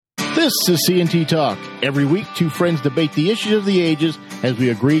This is CNT Talk. Every week, two friends debate the issues of the ages as we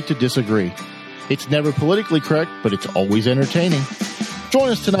agree to disagree. It's never politically correct, but it's always entertaining. Join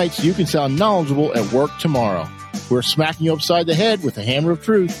us tonight so you can sound knowledgeable at work tomorrow. We're smacking you upside the head with the hammer of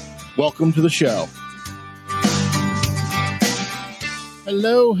truth. Welcome to the show.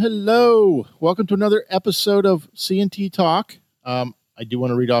 Hello, hello. Welcome to another episode of CNT Talk. I do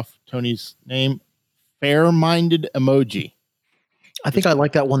want to read off Tony's name, Fair-Minded Emoji. I think I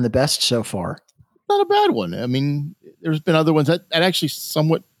like that one the best so far. Not a bad one. I mean, there's been other ones that actually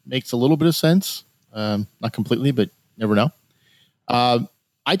somewhat makes a little bit of sense. Not completely, but never know.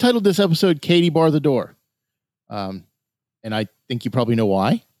 I titled this episode Katie Bar the Door. And I think you probably know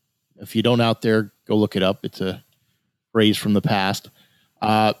why. If you don't out there, go look it up. It's a phrase from the past.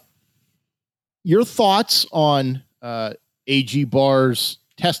 Your thoughts on A.G. Barr's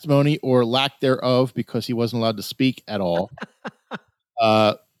testimony or lack thereof, because he wasn't allowed to speak at all.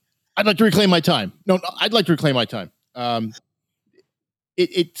 I'd like to reclaim my time. No, I'd like to reclaim my time.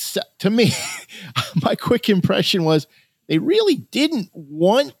 It's to me, my quick impression was they really didn't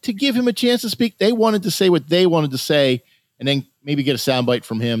want to give him a chance to speak. They wanted to say what they wanted to say, and then maybe get a soundbite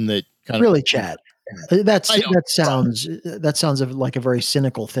from him that kind of really, Chad. That sounds like a very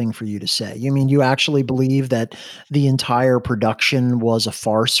cynical thing for you to say. You mean you actually believe that the entire production was a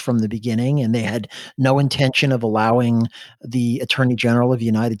farce from the beginning, and they had no intention of allowing the Attorney General of the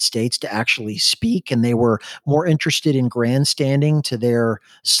United States to actually speak, and they were more interested in grandstanding to their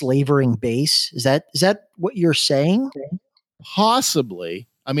slavering base? Is that what you're saying? Possibly.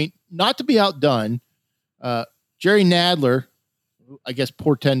 I mean, not to be outdone, Jerry Nadler, I guess,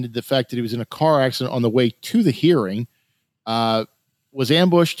 portended the fact that he was in a car accident on the way to the hearing, was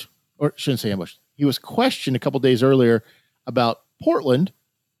ambushed, or shouldn't say ambushed. He was questioned a couple days earlier about Portland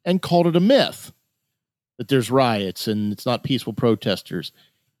and called it a myth that there's riots and it's not peaceful protesters.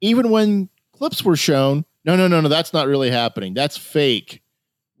 Even when clips were shown, no, that's not really happening. That's fake.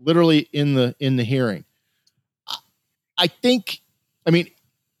 Literally in the hearing. I think, I mean,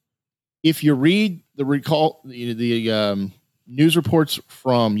 if you read the news reports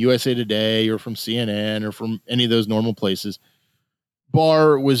from USA Today or from CNN or from any of those normal places,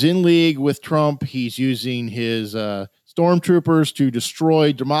 Barr was in league with Trump. He's using his stormtroopers to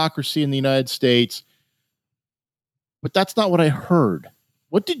destroy democracy in the United States. But that's not what I heard.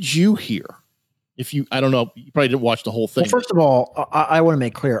 What did you hear? I don't know, you probably didn't watch the whole thing. Well, first of all, I want to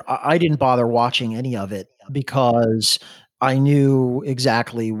make clear, I didn't bother watching any of it because I knew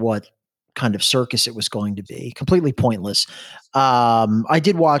exactly what kind of circus it was going to be. Completely pointless. I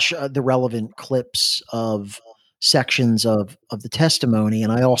did watch the relevant clips of sections of the testimony,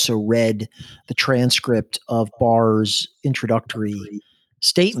 and I also read the transcript of Barr's introductory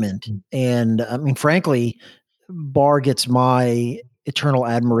statement. And I mean, frankly, Barr gets my eternal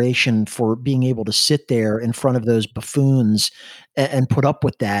admiration for being able to sit there in front of those buffoons and put up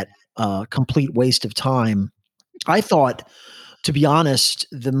with that complete waste of time. I thought, to be honest,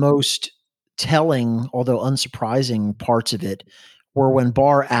 the most telling, although unsurprising parts of it were when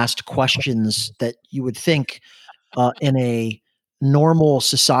Barr asked questions that you would think in a normal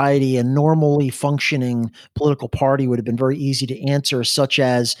society and normally functioning political party would have been very easy to answer, such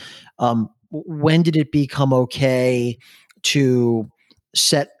as when did it become okay to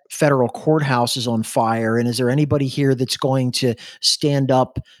set federal courthouses on fire? And is there anybody here that's going to stand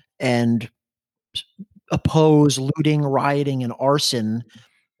up and oppose looting, rioting, and arson?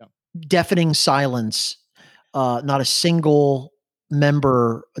 Deafening silence. Not a single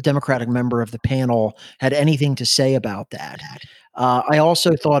a Democratic member of the panel had anything to say about that. I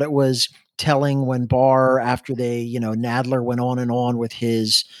also thought it was telling when Barr, after Nadler went on and on with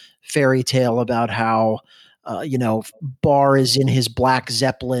his fairy tale about how, Barr is in his black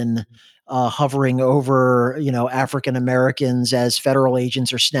Zeppelin, hovering over, African Americans as federal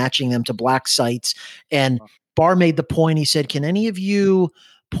agents are snatching them to black sites. And Barr made the point, he said, can any of you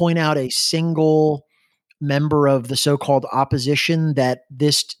point out a single member of the so-called opposition that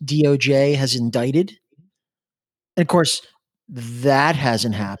this DOJ has indicted? And of course, that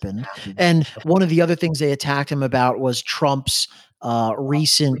hasn't happened. And one of the other things they attacked him about was Trump's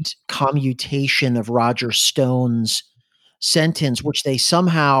recent commutation of Roger Stone's sentence, which they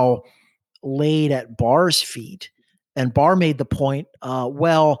somehow laid at Barr's feet. And Barr made the point,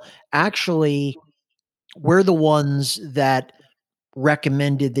 well, actually, we're the ones that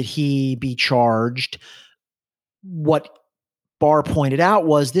recommended that he be charged. What Barr pointed out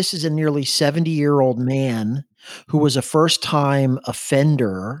was this is a nearly 70-year-old man who was a first-time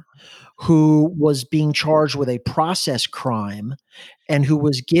offender, who was being charged with a process crime, and who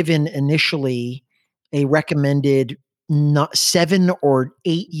was given initially a recommended not 7 or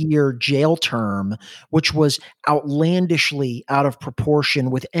 8 year jail term, which was outlandishly out of proportion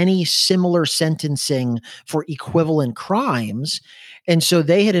with any similar sentencing for equivalent crimes. And so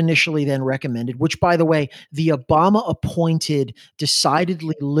they had initially then recommended, which, by the way, the Obama appointed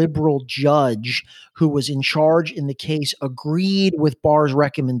decidedly liberal judge who was in charge in the case agreed with Barr's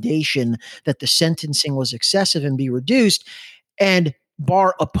recommendation that the sentencing was excessive and be reduced. And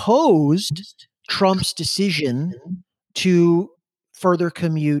Barr opposed Trump's decision to further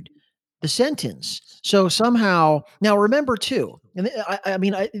commute the sentence. So somehow, now remember too, and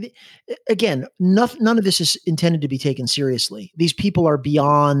again, none of this is intended to be taken seriously. These people are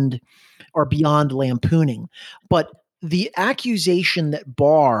beyond lampooning, but the accusation that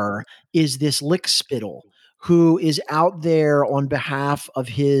Barr is this lickspittle who is out there on behalf of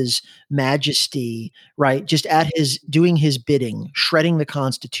his majesty, right? Just doing his bidding, shredding the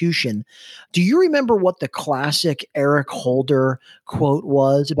Constitution. Do you remember what the classic Eric Holder quote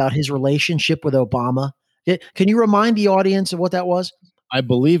was about his relationship with Obama? Can you remind the audience of what that was? I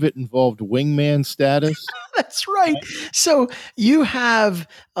believe it involved wingman status. That's right. So you have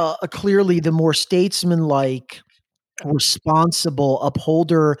clearly the more statesmanlike, responsible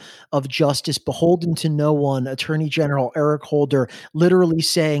upholder of justice, beholden to no one, Attorney General Eric Holder, literally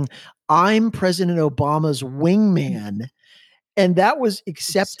saying, "I'm President Obama's wingman." And that was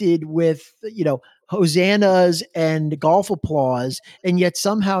accepted with, hosannas and golf applause. And yet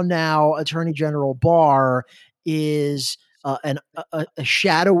somehow now Attorney General Barr is a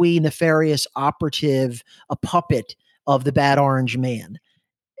shadowy, nefarious operative, a puppet of the Bad Orange Man.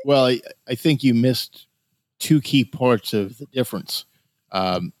 Well, I think you missed two key parts of the difference.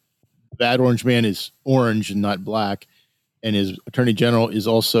 Bad Orange Man is orange and not black, and his Attorney General is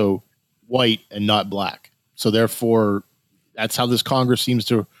also white and not black. So therefore, that's how this Congress seems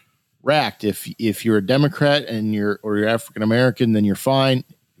to react. If you're a Democrat and you're African American, then you're fine.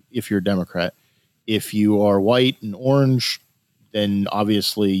 If you're a Democrat, if you are white and orange, then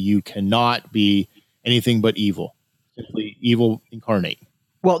obviously you cannot be anything but evil, simply evil incarnate.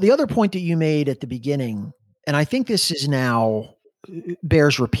 Well, the other point that you made at the beginning, and I think this is now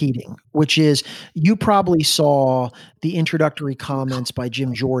bears repeating, which is you probably saw the introductory comments by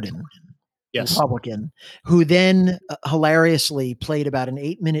Jim Jordan, yes, Republican, who then hilariously played about an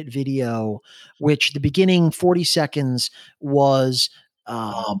 8-minute video, which the beginning 40 seconds was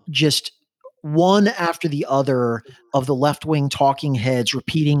just one after the other of the left-wing talking heads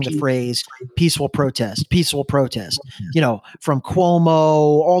repeating the phrase peaceful protest, from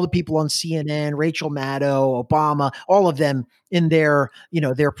Cuomo, all the people on CNN, Rachel Maddow, Obama, all of them in their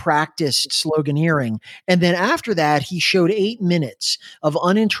practiced sloganeering. And then after that, he showed 8 minutes of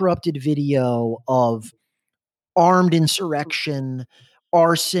uninterrupted video of armed insurrection,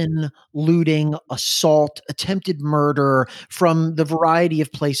 arson, looting, assault, attempted murder from the variety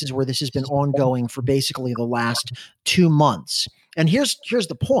of places where this has been ongoing for basically the last 2 months. And here's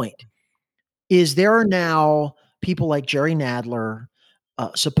the point, is there are now people like Jerry Nadler,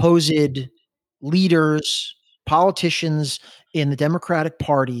 supposed leaders, politicians in the Democratic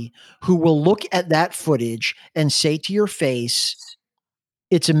Party who will look at that footage and say to your face,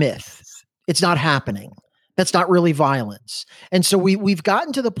 it's a myth. It's not happening. That's not really violence. And so we've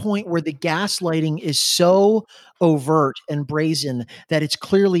gotten to the point where the gaslighting is so overt and brazen that it's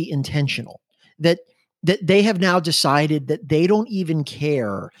clearly intentional, that they have now decided that they don't even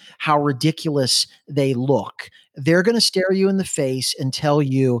care how ridiculous they look. They're going to stare you in the face and tell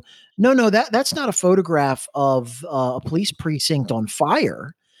you, no, that's not a photograph of a police precinct on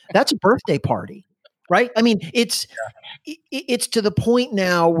fire. That's a birthday party, right? I mean, it's to the point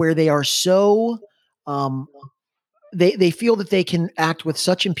now where they are so they feel that they can act with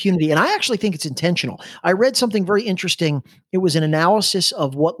such impunity. And I actually think it's intentional. I read something very interesting. It was an analysis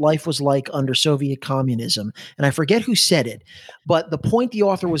of what life was like under Soviet communism. And I forget who said it, but the point the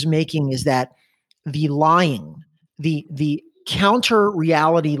author was making is that the lying, the counter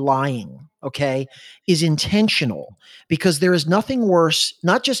reality lying, okay, is intentional, because there is nothing worse,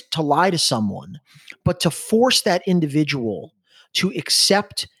 not just to lie to someone, but to force that individual to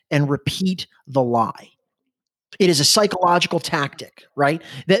accept and repeat the lie. It is a psychological tactic, right?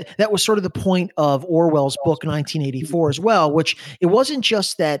 That was sort of the point of Orwell's book 1984 as well, which it wasn't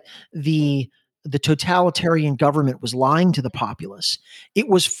just that the totalitarian government was lying to the populace. It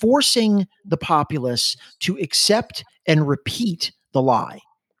was forcing the populace to accept and repeat the lie,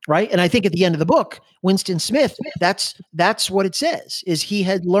 right? And I think at the end of the book, Winston Smith, that's what it says, is he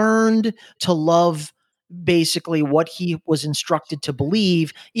had learned to love basically what he was instructed to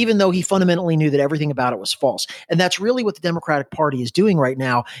believe, even though he fundamentally knew that everything about it was false. And that's really what the Democratic Party is doing right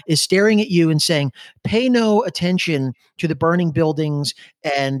now, is staring at you and saying, pay no attention to the burning buildings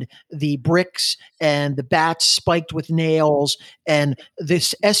and the bricks and the bats spiked with nails and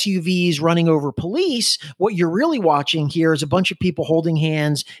this SUVs running over police. What you're really watching here is a bunch of people holding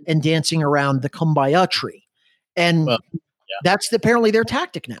hands and dancing around the kumbaya tree. And that's apparently their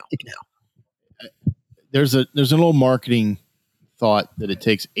tactic now. There's an old marketing thought that it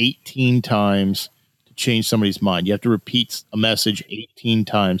takes 18 times to change somebody's mind. You have to repeat a message 18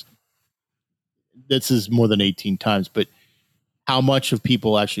 times. This is more than 18 times, but how much of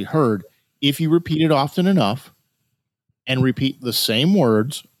people actually heard? If you repeat it often enough and repeat the same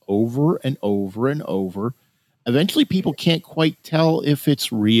words over and over and over, eventually people can't quite tell if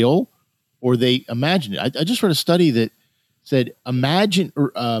it's real or they imagine it. I just read a study that said, imagine,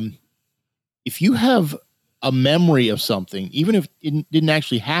 or if you have a memory of something, even if it didn't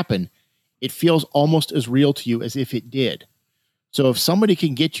actually happen, it feels almost as real to you as if it did. So if somebody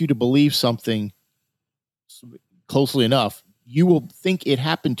can get you to believe something closely enough, you will think it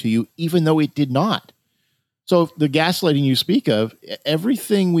happened to you, even though it did not. So the gaslighting you speak of,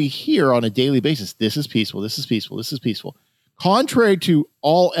 everything we hear on a daily basis, this is peaceful, this is peaceful, this is peaceful. Contrary to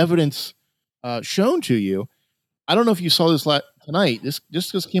all evidence shown to you, I don't know if you saw this tonight. This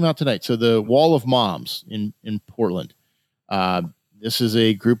just came out tonight. So the Wall of Moms in Portland. This is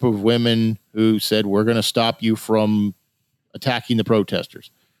a group of women who said, we're going to stop you from attacking the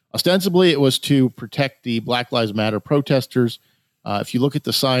protesters. Ostensibly, it was to protect the Black Lives Matter protesters. If you look at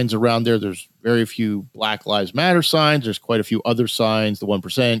the signs around there, there's very few Black Lives Matter signs. There's quite a few other signs. The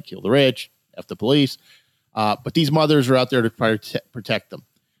 1%, kill the rich, F the police. But these mothers are out there to try to protect them.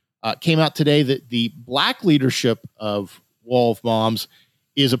 Came out today that the black leadership of Wall of Moms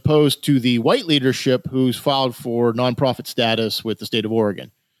is opposed to the white leadership who's filed for nonprofit status with the state of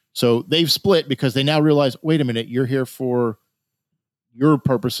Oregon. So they've split because they now realize, wait a minute, you're here for your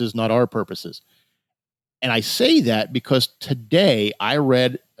purposes, not our purposes. And I say that because today I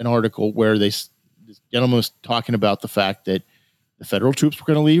read an article where this gentleman was talking about the fact that the federal troops were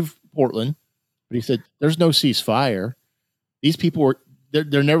going to leave Portland, but he said, there's no ceasefire. These people were,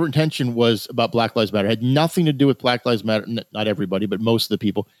 their never intention was about Black Lives Matter. It had nothing to do with Black Lives Matter. Not everybody, but most of the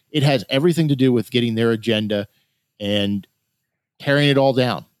people. It has everything to do with getting their agenda and tearing it all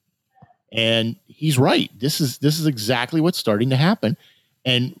down. And he's right. This is exactly what's starting to happen.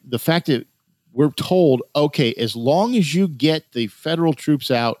 And the fact that we're told, okay, as long as you get the federal troops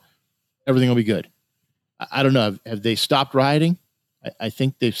out, everything will be good. I don't know. Have they stopped rioting? I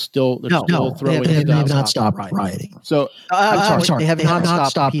think they're still throwing. They have not stopped rioting. So I'm sorry. They have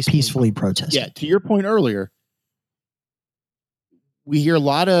not stopped peacefully protesting. Yeah, to your point earlier, we hear a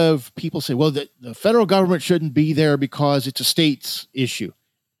lot of people say, well, the federal government shouldn't be there because it's a state's issue.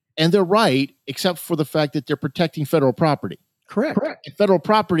 And they're right, except for the fact that they're protecting federal property. Correct. And federal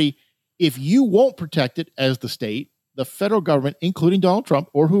property, if you won't protect it as the state, the federal government, including Donald Trump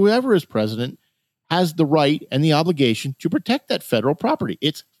or whoever is president, has the right and the obligation to protect that federal property.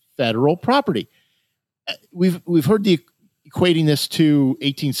 It's federal property. We've heard the equating this to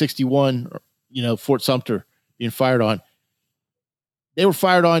 1861, Fort Sumter being fired on. They were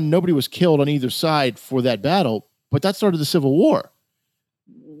fired on. Nobody was killed on either side for that battle, but that started the Civil War.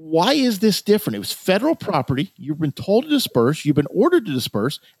 Why is this different? It was federal property. You've been told to disperse. You've been ordered to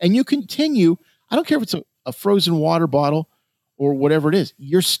disperse, and you continue. I don't care if it's a frozen water bottle or whatever it is.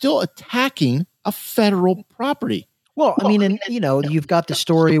 You're still attacking a federal property. Well, I mean, and you've got the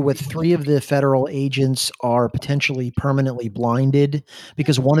story with 3 of the federal agents are potentially permanently blinded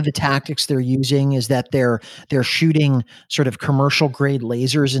because one of the tactics they're using is that they're shooting sort of commercial grade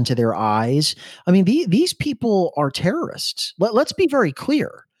lasers into their eyes. I mean, these people are terrorists. Let's be very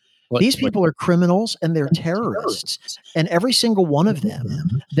clear. These people are criminals and they're terrorists. And every single one of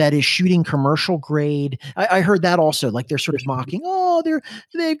them that is shooting commercial grade, I heard that also, like they're sort of mocking,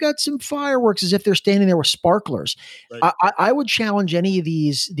 they've got some fireworks as if they're standing there with sparklers. Right. I would challenge any of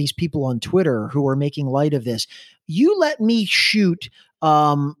these people on Twitter who are making light of this. You let me shoot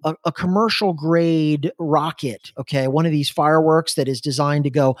a commercial grade rocket, okay, one of these fireworks that is designed to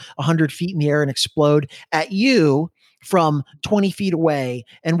go 100 feet in the air and explode at you from 20 feet away,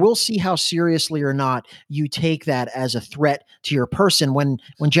 and we'll see how seriously or not you take that as a threat to your person when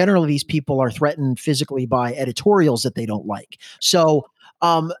generally these people are threatened physically by editorials that they don't like. So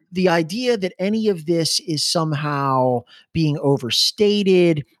the idea that any of this is somehow being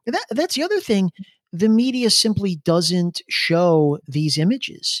overstated, that's the other thing. The media simply doesn't show these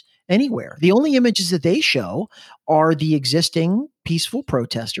images. anywhere. The only images that they show are the existing peaceful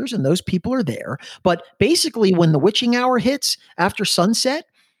protesters, and those people are there. But basically, when the witching hour hits after sunset,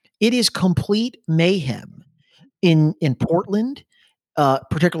 it is complete mayhem in Portland.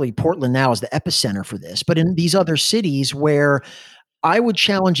 Particularly Portland now is the epicenter for this, but in these other cities where I would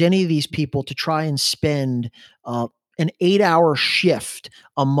challenge any of these people to try and spend an 8-hour shift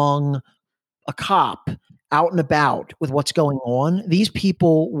among a cop out and about with what's going on. These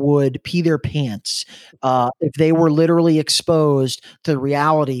people would pee their pants if they were literally exposed to the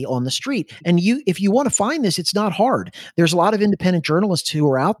reality on the street. And if you want to find this, it's not hard. There's a lot of independent journalists who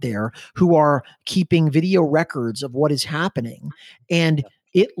are out there who are keeping video records of what is happening, and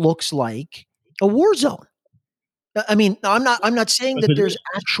it looks like a war zone. I mean, I'm not saying that there's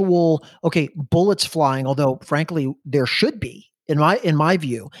actual bullets flying, although frankly there should be in my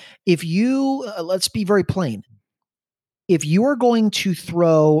view. If you let's be very plain, if you are going to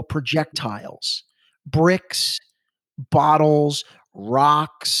throw projectiles, bricks, bottles,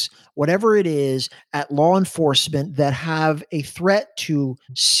 rocks, whatever it is, at law enforcement that have a threat to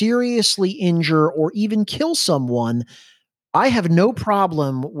seriously injure or even kill someone, I have no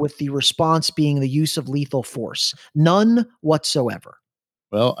problem with the response being the use of lethal force. None whatsoever.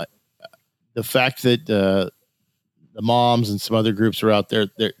 Well, the fact that the moms and some other groups are out there,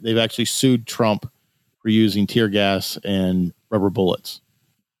 they've actually sued Trump for using tear gas and rubber bullets,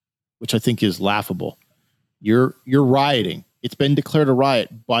 which I think is laughable. You're rioting. It's been declared a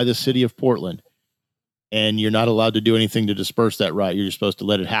riot by the city of Portland, and you're not allowed to do anything to disperse that riot. You're just supposed to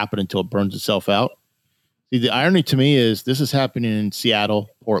let it happen until it burns itself out. See, the irony to me is this is happening in Seattle,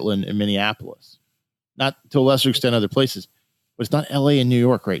 Portland, and Minneapolis. Not to a lesser extent other places, but it's not LA and New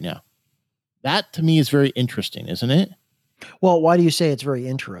York right now. That to me is very interesting, isn't it? Well, why do you say it's very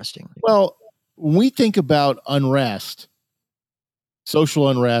interesting? Well, when we think about unrest, social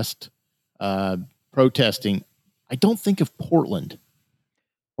unrest, protesting, I don't think of Portland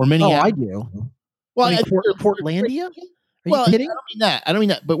or Minneapolis. Oh, I do. Well, I mean, Portlandia? Are you kidding? I don't mean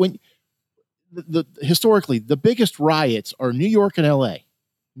that. But when historically, the biggest riots are New York and LA,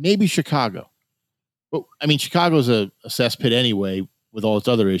 maybe Chicago. But I mean, Chicago's a cesspit anyway with all its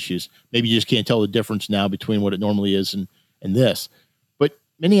other issues. Maybe you just can't tell the difference now between what it normally is and this. But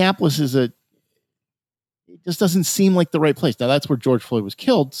Minneapolis it just doesn't seem like the right place. Now that's where George Floyd was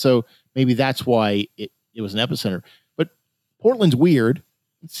killed. So maybe that's why it was an epicenter. But Portland's weird.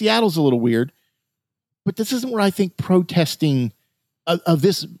 Seattle's a little weird. But this isn't where I think protesting of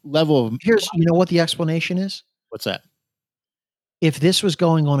this level of... You know what the explanation is? What's that? If this was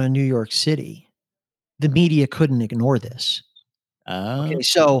going on in New York City, the media couldn't ignore this. Okay,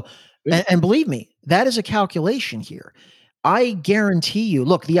 so, and believe me, that is a calculation here. I guarantee you,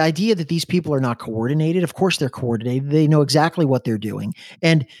 look, the idea that these people are not coordinated, of course they're coordinated. They know exactly what they're doing.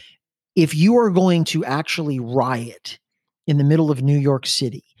 And if you are going to actually riot in the middle of New York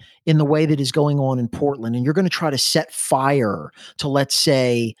City in the way that is going on in Portland, and you're going to try to set fire to, let's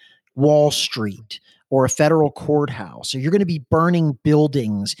say, Wall Street or a federal courthouse, or you're going to be burning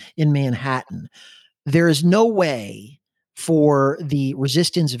buildings in Manhattan, there is no way for the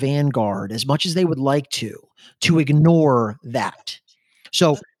resistance vanguard, as much as they would like to ignore that.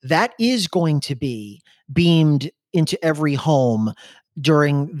 So that is going to be beamed into every home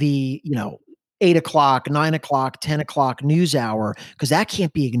during the, 8 o'clock, 9 o'clock, 10 o'clock news hour, because that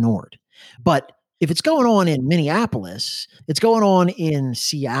can't be ignored. But if it's going on in Minneapolis, it's going on in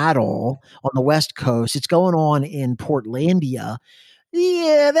Seattle on the West Coast, it's going on in Portlandia,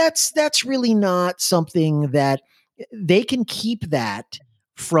 yeah, that's really not something that they can keep that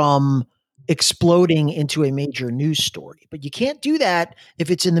from exploding into a major news story. But you can't do that if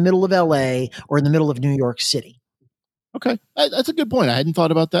it's in the middle of LA or in the middle of New York City. Okay. That's a good point. I hadn't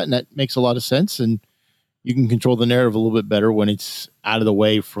thought about that, and that makes a lot of sense. And you can control the narrative a little bit better when it's out of the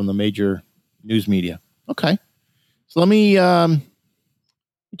way from the major news media. Okay. So let me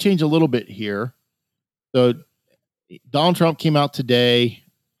change a little bit here. So Donald Trump came out today,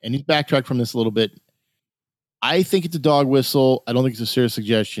 and he's backtracked from this a little bit. I think it's a dog whistle. I don't think it's a serious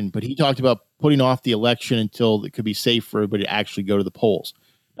suggestion, but he talked about putting off the election until it could be safe for everybody to actually go to the polls.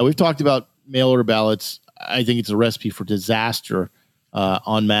 Now, we've talked about mail order ballots. I think it's a recipe for disaster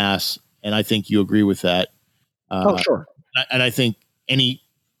en masse, and I think you agree with that. Oh, sure. And I think any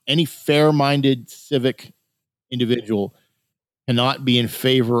fair-minded civic individual cannot be in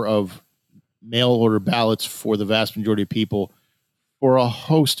favor of mail order ballots for the vast majority of people for a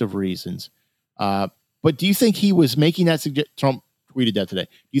host of reasons. But do you think he was making that suggestion? Trump tweeted that today.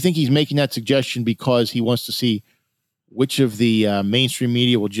 Do you think he's making that suggestion because he wants to see which of the mainstream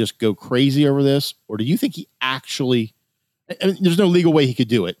media will just go crazy over this? Or do you think he actually I mean, there's no legal way he could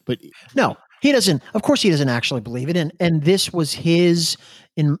do it, but No, he doesn't. Of course, he doesn't actually believe it. And this was his,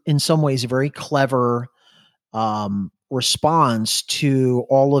 in some ways, a very clever response to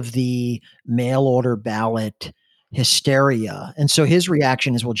all of the mail order ballot hysteria. And so his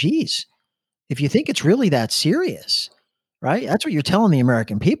reaction is, well, geez, if you think it's really that serious, right? That's what you're telling the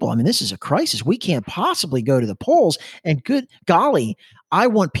American people. I mean, this is a crisis. We can't possibly go to the polls. And good golly, I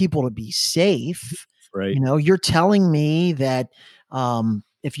want people to be safe. right. You know, you're telling me that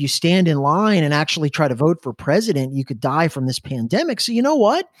if you stand in line and actually try to vote for president, you could die from this pandemic. So you know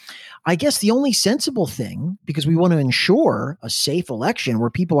what? I guess the only sensible thing, because we want to ensure a safe election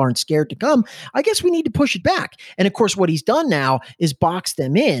where people aren't scared to come, I guess we need to push it back. And of course, what he's done now is box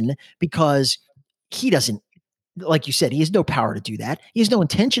them in because he doesn't, like you said, he has no power to do that. He has no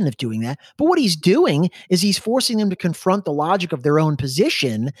intention of doing that. But what he's doing is he's forcing them to confront the logic of their own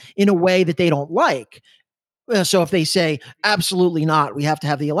position in a way that they don't like. So if they say, absolutely not, we have to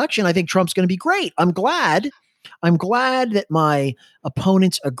have the election, I think Trump's going to be great. I'm glad that my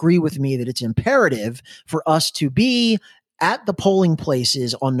opponents agree with me that it's imperative for us to be at the polling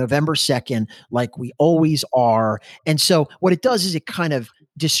places on November 2nd, like we always are. And so what it does is it kind of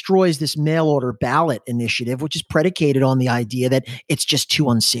destroys this mail order ballot initiative, which is predicated on the idea that it's just too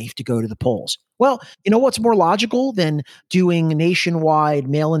unsafe to go to the polls. Well, you know what's more logical than doing nationwide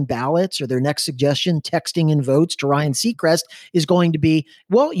mail-in ballots, or their next suggestion, texting in votes to Ryan Seacrest, is going to be,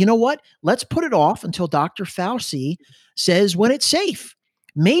 well, you know what? Let's put it off until Dr. Fauci says when it's safe.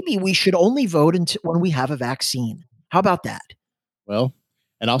 Maybe we should only vote when we have a vaccine. How about that? Well,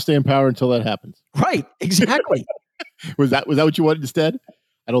 and I'll stay in power until that happens. Right, exactly. was that what you wanted instead?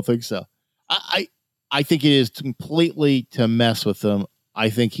 I don't think so. I think it is completely to mess with them. I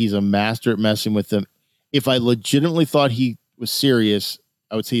think he's a master at messing with them. If I legitimately thought he was serious,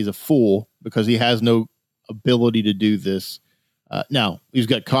 I would say he's a fool because he has no ability to do this. Now, he's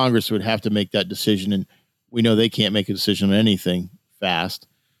got Congress who would have to make that decision, and we know they can't make a decision on anything fast.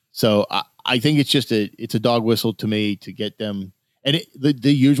 So I think it's just it's a dog whistle to me to get them. And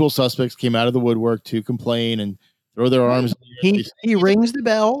the usual suspects came out of the woodwork to complain and throw their arms. He rings the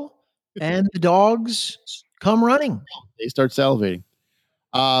bell, and the dogs come running. They start salivating.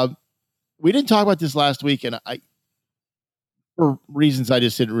 We didn't talk about this last week, and for reasons I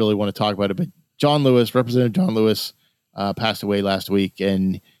just didn't really want to talk about it. But Representative John Lewis, passed away last week,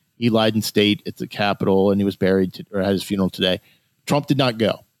 and he lied in state at the Capitol, and he was buried or had his funeral today. Trump did not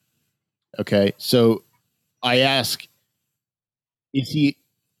go. Okay, so I ask, is he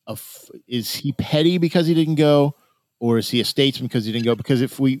petty because he didn't go, or is he a statesman because he didn't go? Because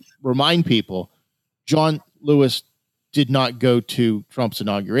if we remind people, John Lewis did not go to Trump's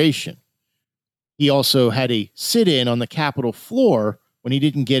inauguration. He also had a sit-in on the Capitol floor when he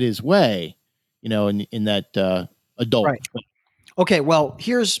didn't get his way, in that adult. Right. Okay, well,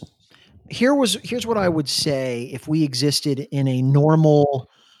 here's what I would say if we existed in a normal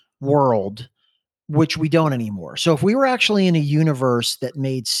world, which we don't anymore. So if we were actually in a universe that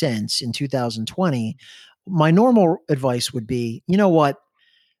made sense in 2020, my normal advice would be, you know what?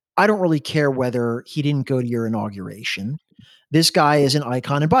 I don't really care whether he didn't go to your inauguration. This guy is an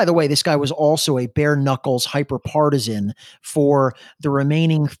icon. And by the way, this guy was also a bare knuckles hyper partisan for the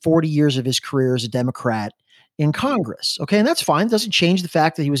remaining 40 years of his career as a Democrat in Congress. Okay. And that's fine. It doesn't change the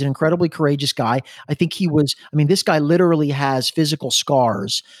fact that he was an incredibly courageous guy. I think this guy literally has physical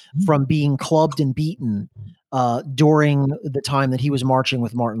scars from being clubbed and beaten during the time that he was marching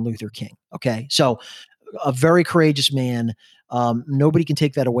with Martin Luther King. Okay. So a very courageous man. Nobody can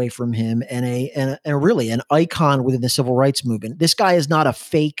take that away from him, and really an icon within the civil rights movement. This guy is not a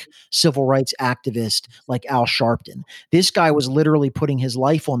fake civil rights activist like Al Sharpton. This guy was literally putting his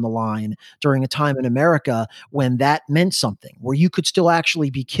life on the line during a time in America when that meant something, where you could still actually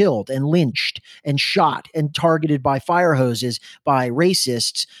be killed and lynched and shot and targeted by fire hoses by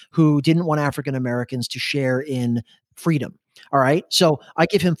racists who didn't want African Americans to share in freedom. All right. So I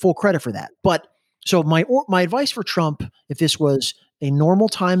give him full credit for that. But so my advice for Trump, if this was a normal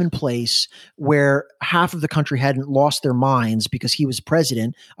time and place where half of the country hadn't lost their minds because he was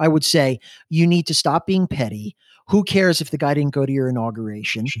president, I would say you need to stop being petty. Who cares if the guy didn't go to your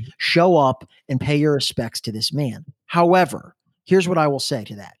inauguration? Show up and pay your respects to this man. However, here's what I will say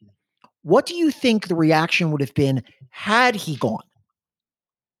to that. What do you think the reaction would have been had he gone?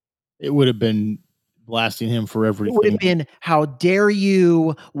 It would have been blasting him for everything. It would have been, how dare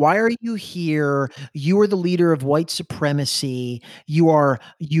you? Why are you here? You are the leader of white supremacy. You are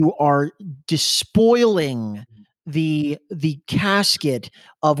despoiling the casket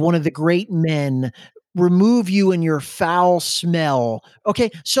of one of the great men. Remove you and your foul smell. Okay.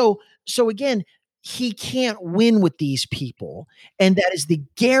 So again, he can't win with these people. And that is the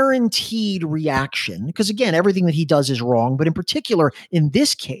guaranteed reaction. Because again, everything that he does is wrong. But in particular, in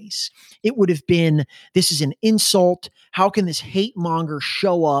this case, it would have been, this is an insult. How can this hate monger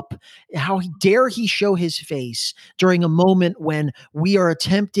show up? How dare he show his face during a moment when we are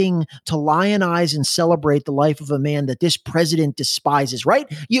attempting to lionize and celebrate the life of a man that this president despises,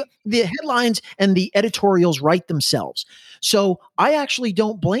 right? The headlines and the editorials write themselves. So I actually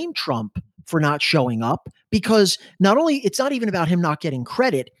don't blame Trump for not showing up, because not only, it's not even about him not getting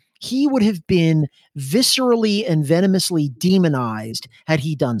credit, he would have been viscerally and venomously demonized had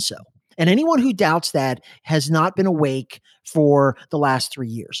he done so. And anyone who doubts that has not been awake for the last 3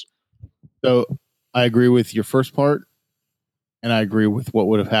 years. So I agree with your first part, and I agree with what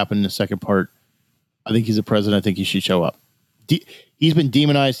would have happened in the second part. I think he's a president. I think he should show up. He's been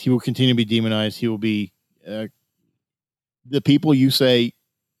demonized. He will continue to be demonized. He will be the people you say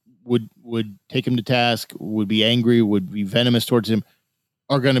would take him to task, would be angry, would be venomous towards him,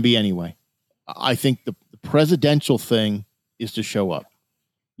 are going to be anyway. I think the presidential thing is to show up.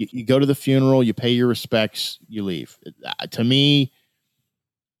 You go to the funeral, you pay your respects, you leave. To me,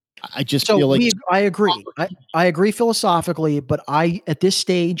 I just feel like I agree. I agree philosophically, but at this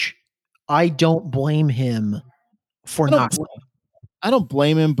stage, I don't blame him for not. I don't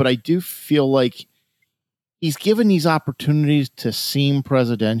blame him, but I do feel like he's given these opportunities to seem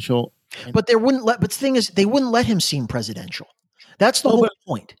presidential. But the thing is, they wouldn't let him seem presidential. That's the whole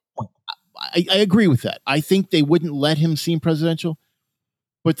point. I agree with that. I think they wouldn't let him seem presidential,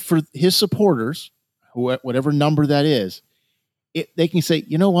 but for his supporters, whatever number that is, they can say,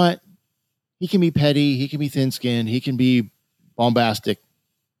 you know what? He can be petty. He can be thin-skinned. He can be bombastic,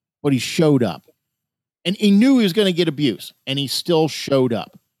 but he showed up, and he knew he was going to get abuse, and he still showed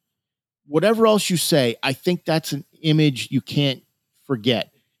up. Whatever else you say, I think that's an image you can't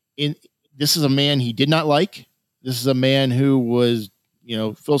forget. This is a man he did not like. This is a man who was,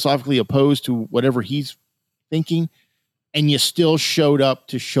 philosophically opposed to whatever he's thinking, and you still showed up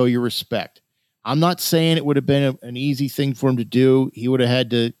to show your respect. I'm not saying it would have been an easy thing for him to do. He would have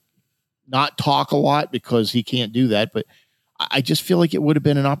had to not talk a lot because he can't do that, but I just feel like it would have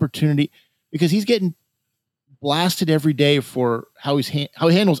been an opportunity, because he's getting blasted every day for how he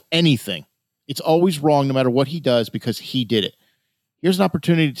handles anything. It's always wrong no matter what he does because he did it. Here's an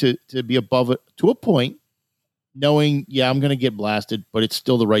opportunity to be above it to a point, knowing, I'm going to get blasted, but it's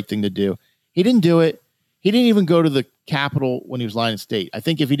still the right thing to do. He didn't do it. He didn't even go to the Capitol when he was lying in state. I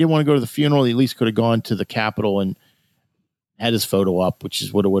think if he didn't want to go to the funeral, he at least could have gone to the Capitol and had his photo up, which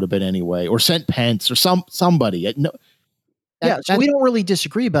is what it would have been anyway, or sent Pence or somebody. So we don't really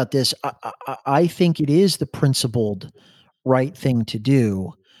disagree about this. I think it is the principled right thing to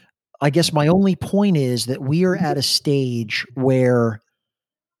do. I guess my only point is that we are at a stage where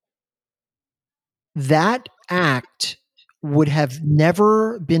that act would have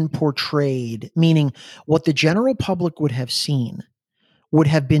never been portrayed, meaning what the general public would have seen would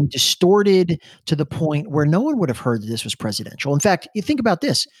have been distorted to the point where no one would have heard that this was presidential. In fact, you think about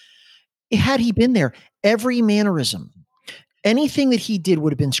this. Had he been there, every mannerism, anything that he did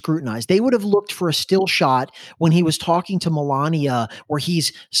would have been scrutinized. They would have looked for a still shot when he was talking to Melania where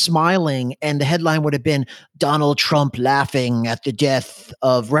he's smiling, and the headline would have been Donald Trump laughing at the death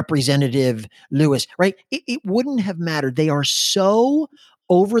of Representative Lewis, right? It wouldn't have mattered. They are so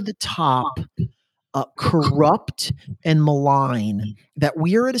over the top, corrupt and malign that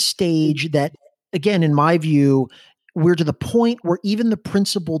we are at a stage that, again, in my view, we're to the point where even the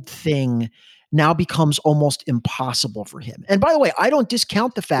principled thing now becomes almost impossible for him. And by the way, I don't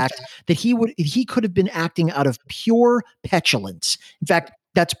discount the fact that he could have been acting out of pure petulance. In fact,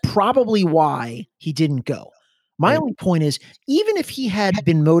 that's probably why he didn't go. My only point is, even if he had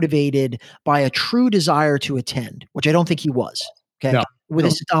been motivated by a true desire to attend, which I don't think he was, with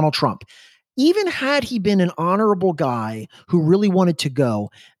this Donald Trump, even had he been an honorable guy who really wanted to go,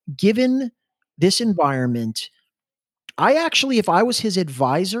 given this environment, I actually, if I was his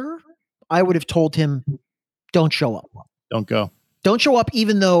advisor, I would have told him, don't show up. Don't go. Don't show up,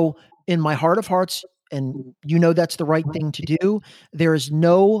 even though in my heart of hearts, and that's the right thing to do, there is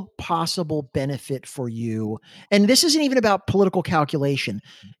no possible benefit for you. And this isn't even about political calculation.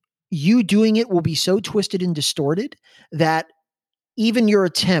 You doing it will be so twisted and distorted that even your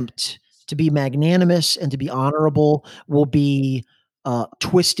attempt to be magnanimous and to be honorable will be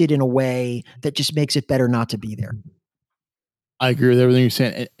twisted in a way that just makes it better not to be there. I agree with everything you're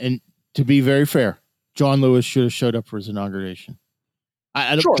saying. And to be very fair, John Lewis should have showed up for his inauguration.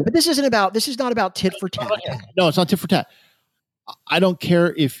 I don't, sure, but this is not about tit for tat. No, it's not tit for tat. I don't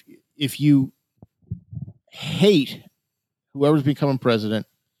care if you hate whoever's becoming president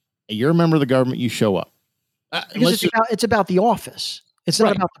and you're a member of the government, you show up. Because it's about the office. It's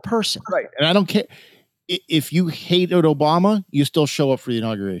not about the person. Right. And I don't care. If you hated Obama, you still show up for the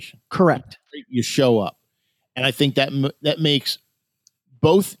inauguration. Correct. You show up. And I think that makes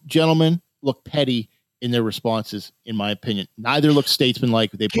both gentlemen look petty in their responses, in my opinion. Neither look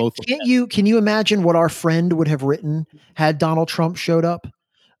statesmanlike. They both. Can you imagine what our friend would have written had Donald Trump showed up?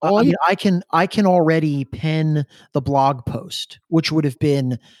 Oh, I mean, I can already pen the blog post, which would have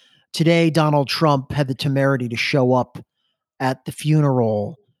been, today Donald Trump had the temerity to show up at the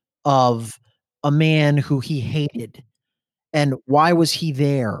funeral of a man who he hated. And why was he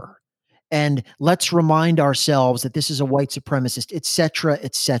there? And let's remind ourselves that this is a white supremacist, et cetera,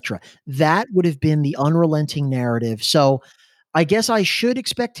 et cetera. That would have been the unrelenting narrative. So I guess I should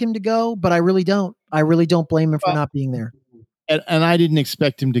expect him to go, but I really don't. I really don't blame him for not being there. And I didn't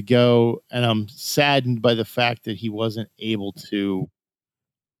expect him to go. And I'm saddened by the fact that he wasn't able to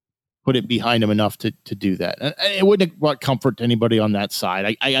put it behind him enough to do that. And it wouldn't have brought comfort to anybody on that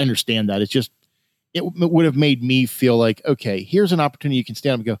side. I understand that. It's just, it would have made me feel like, okay, here's an opportunity. You can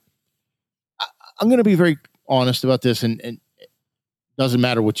stand up and go, I'm going to be very honest about this. And it doesn't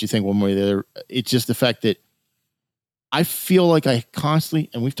matter what you think one way or the other. It's just the fact that I feel like I constantly,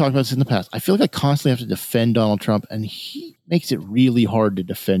 and we've talked about this in the past, I feel like I constantly have to defend Donald Trump, and he makes it really hard to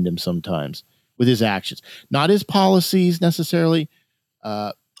defend him sometimes with his actions, not his policies necessarily.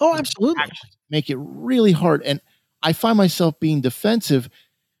 Oh, absolutely. Make it really hard. And I find myself being defensive,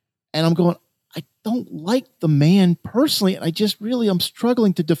 and I'm going, I don't like the man personally. And I just really, I'm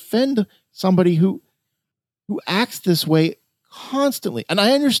struggling to defend somebody who acts this way constantly. And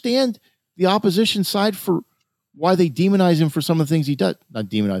I understand the opposition side for why they demonize him for some of the things he does. Not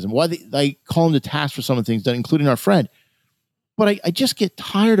demonize him. Why they call him to task for some of the things done, including our friend. But I just get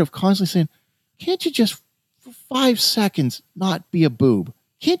tired of constantly saying, can't you just for 5 seconds not be a boob?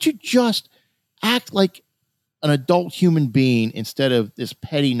 Can't you just act like an adult human being instead of this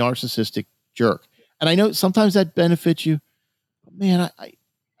petty narcissistic jerk? And I know sometimes that benefits you, but man,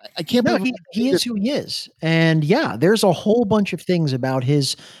 I can't believe he is who he is. And yeah, there's a whole bunch of things about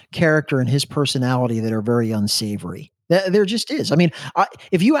his character and his personality that are very unsavory. There just is. I mean,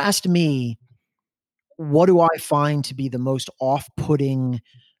 if you asked me, what do I find to be the most off-putting,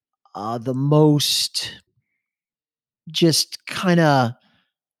 the most just kind of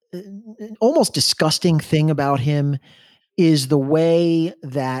almost disgusting thing about him, is the way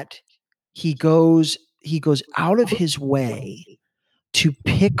that he goes out of his way to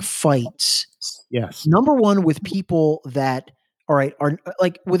pick fights. Yes. Number one, with people that, all right, are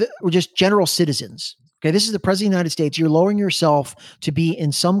like with just general citizens. Okay, this is the president of the United States. You're lowering yourself to be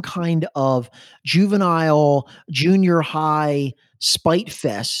in some kind of juvenile, junior high spite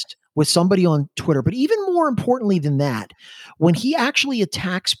fest with somebody on Twitter. But even more importantly than that, when he actually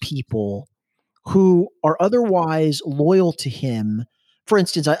attacks people who are otherwise loyal to him, for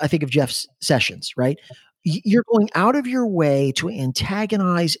instance, I think of Jeff Sessions, right? You're going out of your way to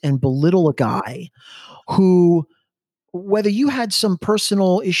antagonize and belittle a guy who, whether you had some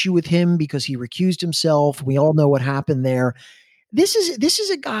personal issue with him because he recused himself, we all know what happened there. This is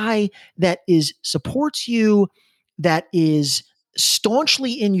a guy that supports you, that is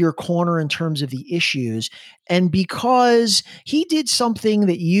staunchly in your corner in terms of the issues. And because he did something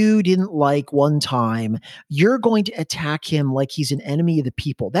that you didn't like one time, you're going to attack him like he's an enemy of the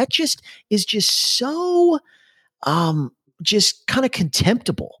people. That is just so just kind of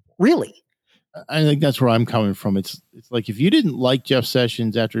contemptible, really. I think that's where I'm coming from. It's like, if you didn't like Jeff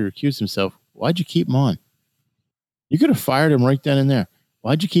Sessions after he recused himself, why'd you keep him on? You could have fired him right then and there.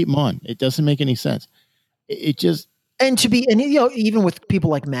 Why'd you keep him on? It doesn't make any sense. It just, and even with people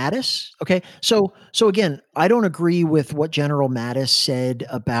like Mattis. Okay. So again, I don't agree with what General Mattis said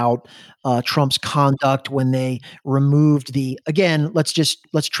about Trump's conduct when they removed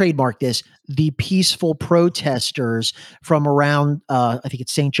let's trademark this, the peaceful protesters from around, I think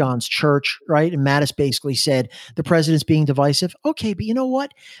it's St. John's Church, right? And Mattis basically said the president's being divisive. Okay. But you know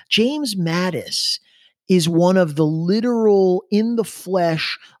what? James Mattis is one of the literal, in the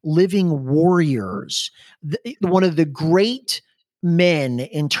flesh, living warriors, one of the great men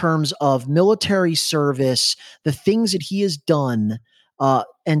in terms of military service, the things that he has done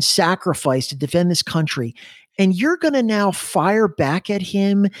and sacrificed to defend this country. And you're going to now fire back at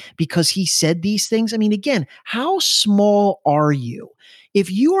him because he said these things? I mean, again, how small are you?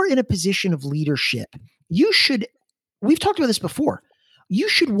 If you are in a position of leadership, we've talked about this before, you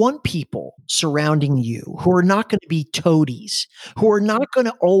should want people surrounding you who are not going to be toadies, who are not going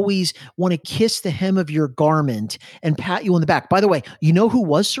to always want to kiss the hem of your garment and pat you on the back. By the way, you know who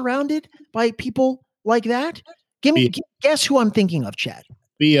was surrounded by people like that? Guess who I'm thinking of, Chad.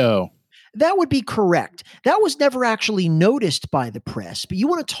 BO. That would be correct. That was never actually noticed by the press. But you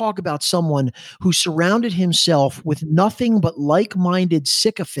want to talk about someone who surrounded himself with nothing but like-minded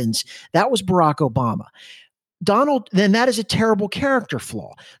sycophants. That was Barack Obama. Then that is a terrible character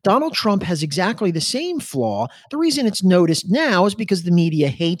flaw. Donald Trump has exactly the same flaw. The reason it's noticed now is because the media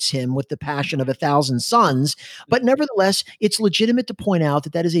hates him with the passion of 1,000 suns. But nevertheless, it's legitimate to point out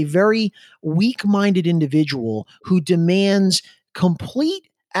that that is a very weak-minded individual who demands complete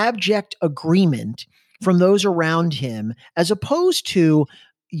abject agreement from those around him, as opposed to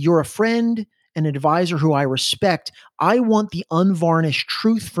you're a friend, an advisor who I respect. I want the unvarnished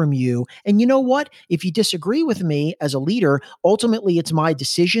truth from you. And you know what? If you disagree with me as a leader, ultimately it's my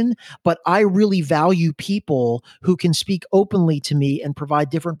decision, but I really value people who can speak openly to me and provide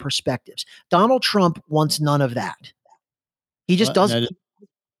different perspectives. Donald Trump wants none of that. He just doesn't.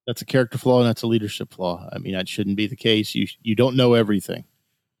 That's a character flaw and that's a leadership flaw. I mean, that shouldn't be the case. You don't know everything.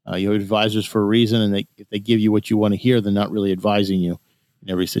 You have advisors for a reason, and if they give you what you want to hear, they're not really advising you in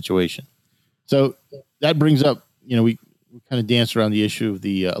every situation. So that brings up, we kind of danced around the issue of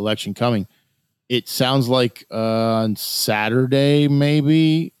the election coming. It sounds like on Saturday,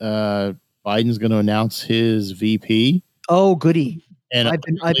 maybe Biden's going to announce his VP. Oh, goody. And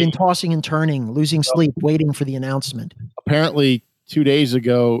I've been tossing and turning, losing sleep, waiting for the announcement. Apparently 2 days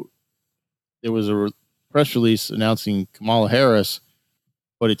ago, there was a press release announcing Kamala Harris,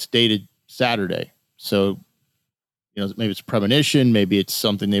 but it's dated Saturday. So, maybe it's a premonition. Maybe it's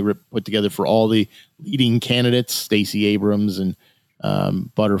something they put together for all the leading candidates, Stacey Abrams and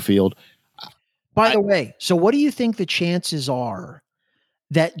Butterfield. By the way, so what do you think the chances are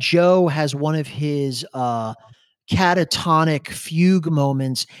that Joe has one of his catatonic fugue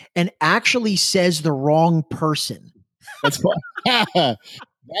moments and actually says the wrong person?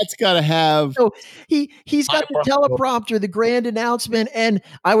 That's got to have. So he's got the teleprompter, the grand announcement, and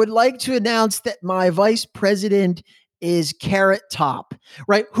I would like to announce that my vice president is Carrot Top.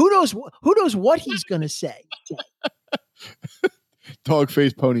 Right? Who knows what he's going to say? Dog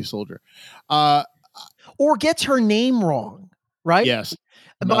face pony soldier, or gets her name wrong. Right? Yes.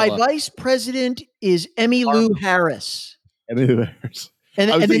 My vice president is Emmylou Harris. Emmylou Harris. And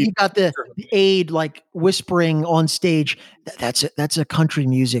then you got the aide like whispering on stage. That's a country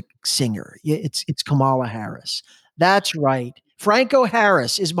music singer. It's Kamala Harris. That's right. Franco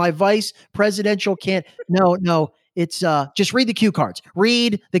Harris is my vice presidential candidate. No, it's just read the cue cards.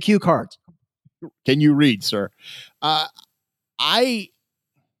 Read the cue cards. Can you read, sir? I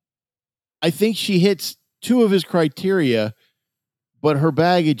think she hits two of his criteria, but her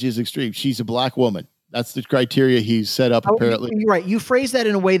baggage is extreme. She's a black woman. That's the criteria he's set up, apparently. You're right. You phrased that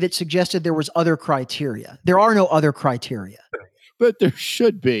in a way that suggested there was other criteria. There are no other criteria. But there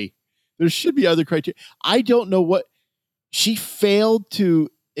should be. There should be other criteria. I don't know what. She failed to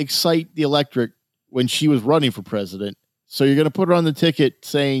excite the electorate when she was running for president. So you're going to put her on the ticket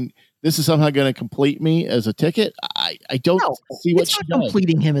saying, this is somehow going to complete me as a ticket? I don't see what she's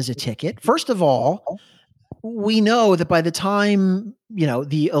completing him as a ticket. First of all, we know that by the time,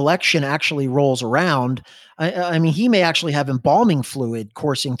 the election actually rolls around, I mean, he may actually have embalming fluid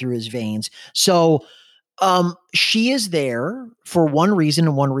coursing through his veins. So she is there for one reason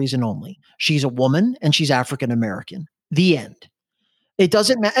and one reason only. She's a woman and she's African-American. The end. It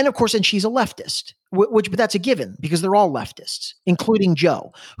doesn't matter. And of course, and she's a leftist, but that's a given because they're all leftists, including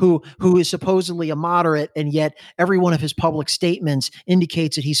Joe, who is supposedly a moderate. And yet every one of his public statements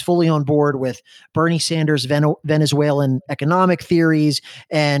indicates that he's fully on board with Bernie Sanders' Venezuelan economic theories.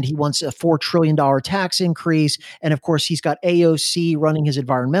 And he wants a $4 trillion tax increase. And of course, he's got AOC running his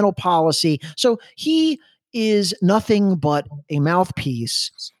environmental policy. So he is nothing but a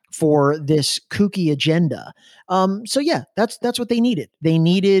mouthpiece for this kooky agenda. So yeah, that's what they needed. They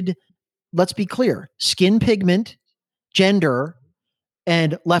needed, let's be clear, skin pigment, gender,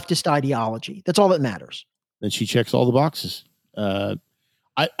 and leftist ideology. That's all that matters. Then she checks all the boxes. I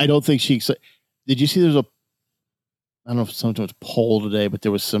don't think she. Did you see? There's I don't know if someone was poll today, but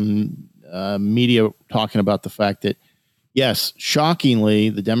there was some media talking about the fact that yes, shockingly,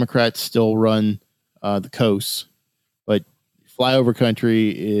 the Democrats still run the coasts, but flyover country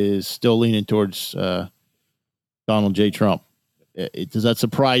is still leaning towards Donald J. Trump. Does that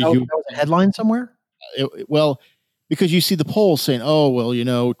surprise you? That was a headline somewhere? Well, because you see the polls saying, oh, well,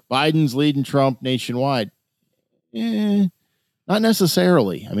 Biden's leading Trump nationwide. Not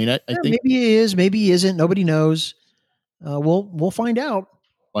necessarily. I mean, I think maybe he is, maybe he isn't. Nobody knows. We'll find out.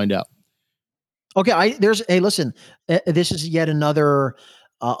 Okay. Listen, this is yet another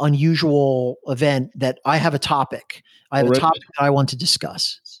unusual event that I have a topic. I have a topic that I want to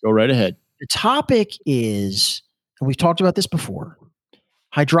discuss. Go right ahead. The topic is, and we've talked about this before,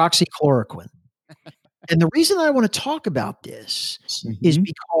 hydroxychloroquine. And the reason I want to talk about this is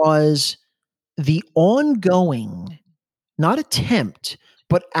because the ongoing, not attempt,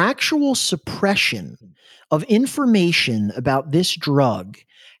 but actual suppression of information about this drug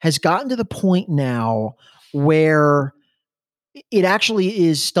has gotten to the point now where it actually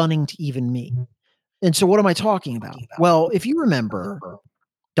is stunning to even me. And so what am I talking about? Well, if you remember,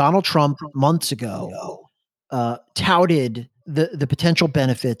 Donald Trump months ago touted the potential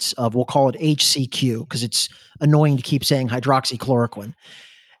benefits of, we'll call it HCQ, because it's annoying to keep saying hydroxychloroquine.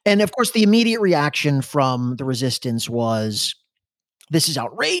 And of course, the immediate reaction from the resistance was, this is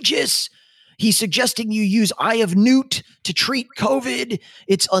outrageous. He's suggesting you use eye of newt to treat COVID.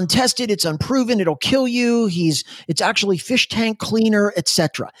 It's untested. It's unproven. It'll kill you. It's actually fish tank cleaner,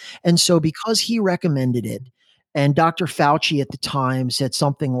 etc. And so because he recommended it, and Dr. Fauci at the time said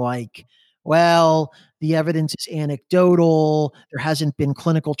something like, well, the evidence is anecdotal. There hasn't been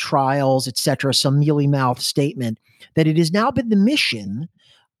clinical trials, etc. Some mealy-mouthed statement, that it has now been the mission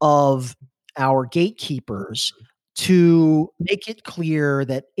of our gatekeepers to make it clear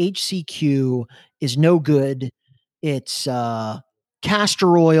that HCQ is no good. It's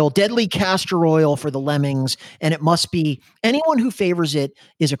castor oil, deadly castor oil for the lemmings, and it must be, anyone who favors it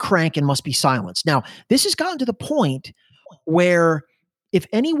is a crank and must be silenced. Now, this has gotten to the point where if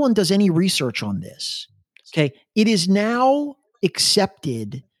anyone does any research on this, okay, it is now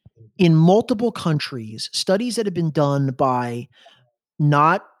accepted in multiple countries, studies that have been done by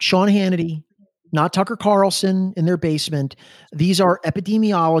not Sean Hannity, not Tucker Carlson in their basement. These are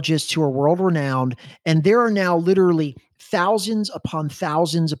epidemiologists who are world renowned. And there are now literally thousands upon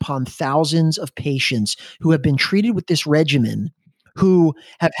thousands upon thousands of patients who have been treated with this regimen, who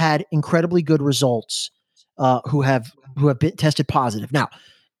have had incredibly good results, who have been tested positive. Now,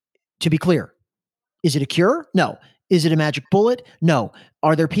 to be clear, is it a cure? No. Is it a magic bullet? No.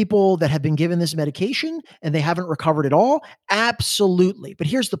 Are there people that have been given this medication and they haven't recovered at all? Absolutely. But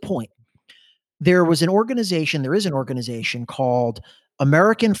here's the point. There is an organization called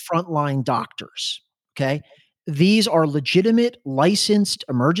American Frontline Doctors. Okay. These are legitimate, licensed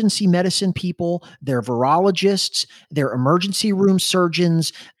emergency medicine people. They're virologists, they're emergency room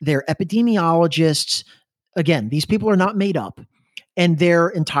surgeons, they're epidemiologists. Again, these people are not made up. And their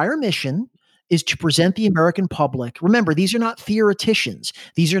entire mission is to present the American public. Remember, these are not theoreticians.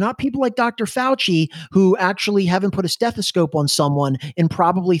 These are not people like Dr. Fauci who actually haven't put a stethoscope on someone in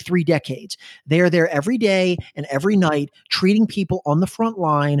probably 3 decades. They are there every day and every night treating people on the front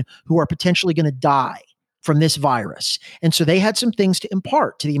line who are potentially going to die from this virus. And so they had some things to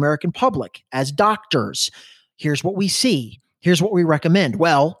impart to the American public as doctors. Here's what we see. Here's what we recommend.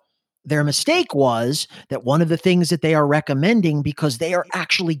 Well, their mistake was that one of the things that they are recommending, because they are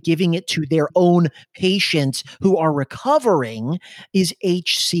actually giving it to their own patients who are recovering, is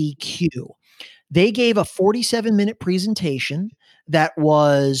HCQ. They gave a 47-minute presentation that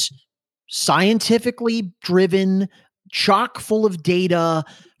was scientifically driven, chock full of data,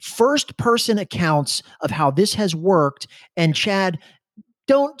 first-person accounts of how this has worked. And Chad,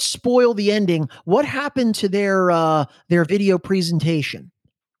 don't spoil the ending. What happened to their video presentation?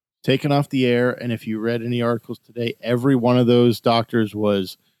 Taken off the air. And if you read any articles today, every one of those doctors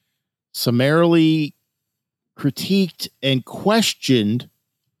was summarily critiqued and questioned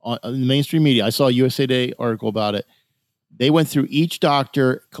on the mainstream media. I saw a USA Today article about it. They went through each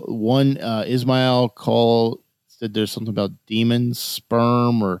doctor. One, Ismail Cole, said there's something about demons,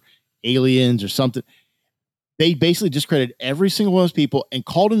 sperm, or aliens or something. They basically discredited every single one of those people and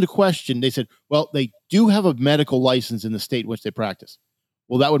called into question. They said, well, they do have a medical license in the state in which they practice.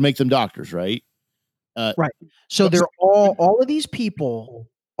 Well, that would make them doctors, right? Right. So they're all of these people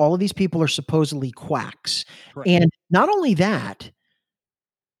are supposedly quacks. Right. And not only that,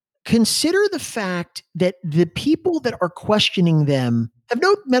 consider the fact that the people that are questioning them have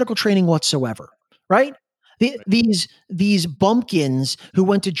no medical training whatsoever, right? These bumpkins who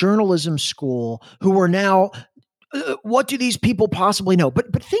went to journalism school, who are now, what do these people possibly know?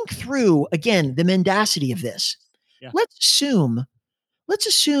 But think through, again, the mendacity of this. Yeah. Let's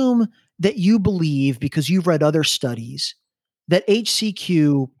assume that you believe, because you've read other studies, that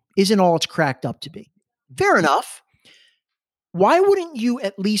HCQ isn't all it's cracked up to be. Fair enough. Why wouldn't you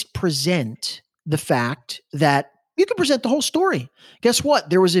at least present the fact that you can present the whole story? Guess what?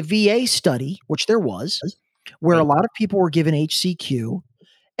 There was a VA study, which there was, where a lot of people were given HCQ,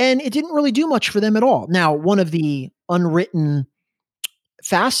 and it didn't really do much for them at all. Now, one of the unwritten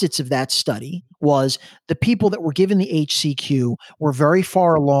facets of that study was the people that were given the HCQ were very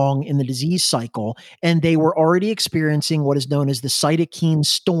far along in the disease cycle, and they were already experiencing what is known as the cytokine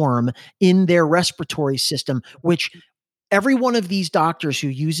storm in their respiratory system, which Every one of these doctors who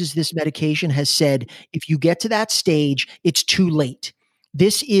uses this medication has said, if you get to that stage, it's too late.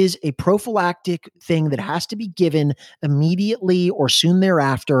 This is a prophylactic thing that has to be given immediately or soon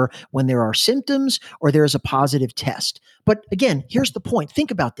thereafter when there are symptoms or there's a positive test. But again, here's the point.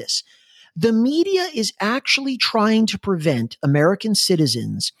 Think about this. The media is actually trying to prevent American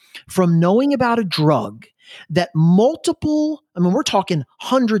citizens from knowing about a drug that we're talking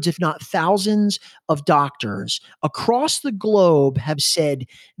hundreds, if not thousands of doctors across the globe have said,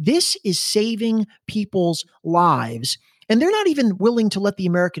 this is saving people's lives. And they're not even willing to let the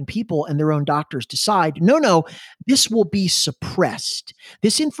American people and their own doctors decide, no, this will be suppressed.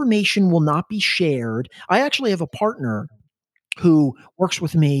 This information will not be shared. I actually have a partner who works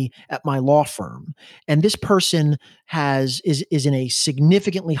with me at my law firm, and this person is in a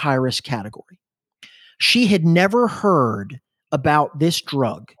significantly high risk category. She had never heard about this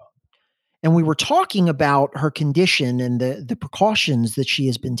drug. And we were talking about her condition and the precautions that she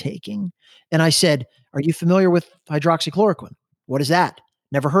has been taking. And I said, are you familiar with hydroxychloroquine? What is that?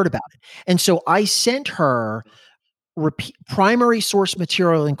 Never heard about it. And so I sent her primary source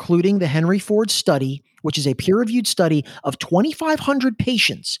material, including the Henry Ford study, which is a peer-reviewed study of 2,500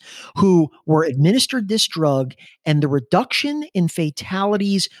 patients who were administered this drug, and the reduction in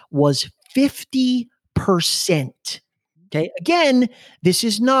fatalities was 50%. Okay. Again, this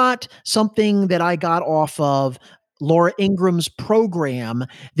is not something that I got off of Laura Ingram's program.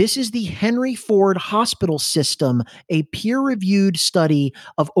 This is the Henry Ford Hospital System, a peer-reviewed study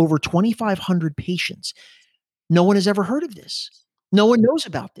of over 2,500 patients. No one has ever heard of this. No one knows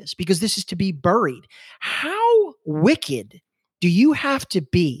about this because this is to be buried. How wicked do you have to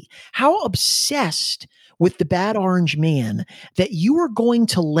be? How obsessed with the bad orange man that you are going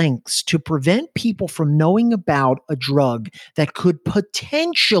to lengths to prevent people from knowing about a drug that could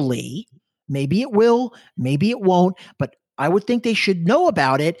potentially, maybe it will, maybe it won't, but I would think they should know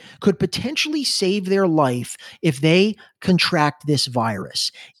about it, could potentially save their life if they contract this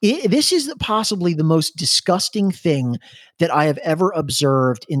virus. This is possibly the most disgusting thing that I have ever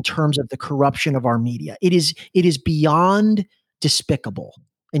observed in terms of the corruption of our media. It is beyond despicable.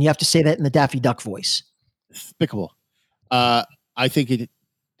 And you have to say that in the Daffy Duck voice. Despicable. I think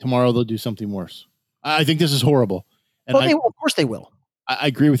tomorrow they'll do something worse. I think this is horrible. And of course they will. I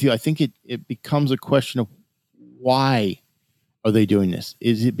agree with you. I think it becomes a question of why are they doing this?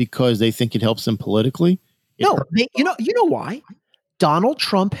 Is it because they think it helps them politically? No, you know why? Donald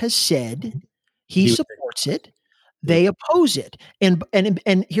Trump has said he supports it. They oppose it. And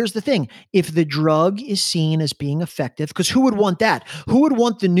here's the thing. If the drug is seen as being effective, because who would want that? Who would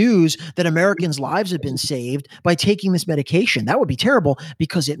want the news that Americans' lives have been saved by taking this medication? That would be terrible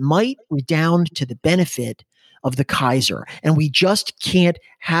because it might redound to the benefit of the Kaiser. And we just can't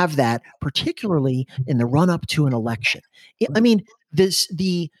have that, particularly in the run up to an election. I mean,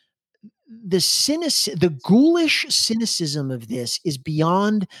 the ghoulish cynicism of this is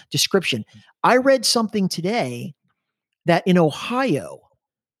beyond description. I read something today that in Ohio,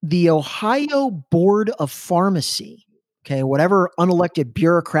 the Ohio Board of Pharmacy, okay, whatever unelected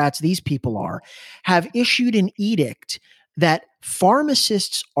bureaucrats these people are, have issued an edict that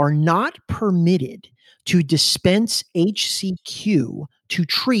pharmacists are not permitted to dispense HCQ to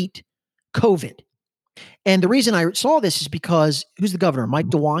treat COVID. And the reason I saw this is because who's the governor? Mike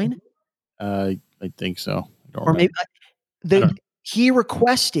DeWine? I think so. Or maybe he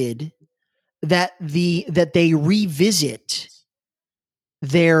requested that they revisit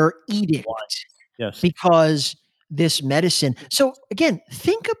their edict. Yes. Because this medicine. So again,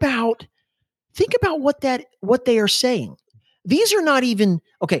 think about what they are saying. These are not even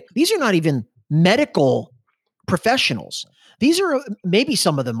medical professionals. These are, maybe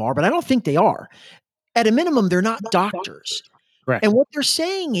some of them are, but I don't think they are. At a minimum, they're not doctors. Correct. And what they're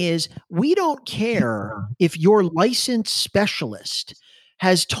saying is, we don't care if your licensed specialist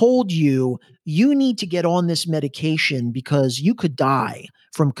has told you need to get on this medication because you could die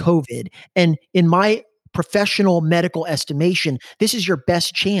from COVID. And in my professional medical estimation, this is your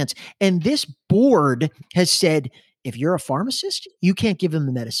best chance. And this board has said, if you're a pharmacist, you can't give them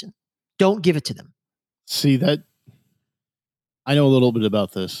the medicine. Don't give it to them. See, that I know a little bit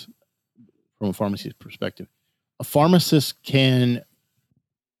about this from a pharmacy's perspective. A pharmacist can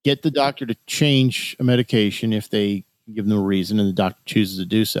get the doctor to change a medication if they give them a reason and the doctor chooses to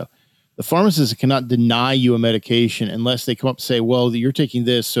do so. The pharmacist cannot deny you a medication unless they come up and say, well, you're taking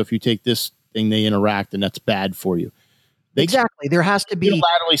this, so if you take this thing, they interact, and that's bad for you. Exactly. There has to be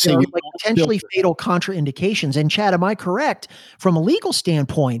potentially fatal contraindications. And Chad, am I correct? From a legal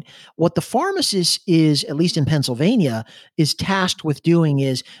standpoint, what the pharmacist is, at least in Pennsylvania, is tasked with doing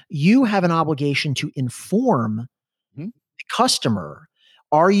is you have an obligation to inform the customer,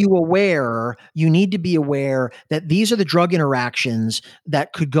 are you aware? You need to be aware that these are the drug interactions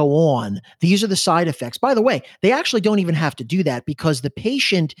that could go on. These are the side effects. By the way, they actually don't even have to do that because the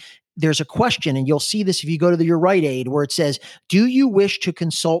patient, there's a question, and you'll see this if you go to your Rite Aid, where it says, do you wish to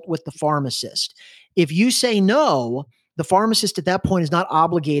consult with the pharmacist? If you say no, the pharmacist at that point is not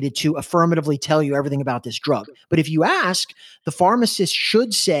obligated to affirmatively tell you everything about this drug. But if you ask, the pharmacist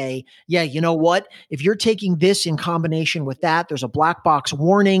should say, yeah, you know what? If you're taking this in combination with that, there's a black box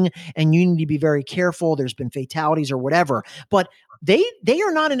warning and you need to be very careful. There's been fatalities or whatever. But they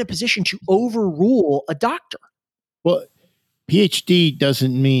are not in a position to overrule a doctor. Well, PhD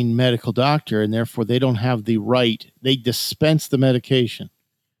doesn't mean medical doctor, and therefore they don't have the right. They dispense the medication.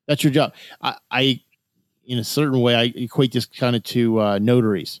 That's your job. I in a certain way, I equate this kind of to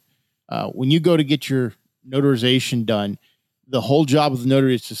notaries. When you go to get your notarization done, the whole job of the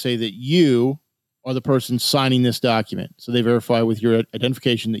notary is to say that you are the person signing this document. So they verify with your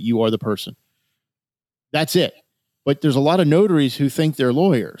identification that you are the person. That's it. But there's a lot of notaries who think they're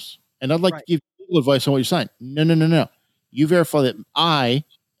lawyers. And I'd like to give legal advice on what you sign. No. You verify that I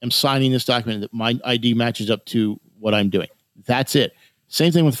am signing this document, that my ID matches up to what I'm doing. That's it.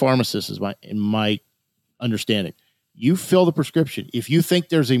 Same thing with pharmacists in my understanding. You fill the prescription. If you think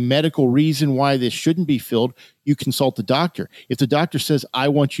there's a medical reason why this shouldn't be filled, you consult the doctor. If the doctor says, I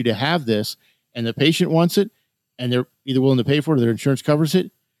want you to have this, and the patient wants it, and they're either willing to pay for it or their insurance covers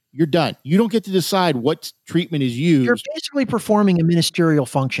it, you're done. You don't get to decide what treatment is used. You're basically performing a ministerial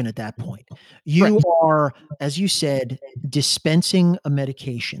function at that point. You are, as you said, dispensing a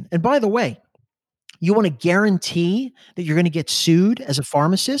medication. And by the way, you want to guarantee that you're going to get sued as a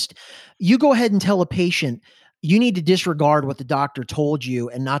pharmacist, you go ahead and tell a patient, you need to disregard what the doctor told you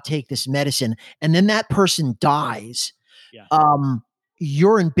and not take this medicine. And then that person dies. Yeah.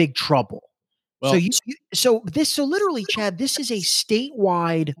 You're in big trouble. Well, so literally, Chad, this is a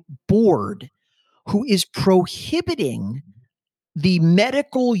statewide board who is prohibiting the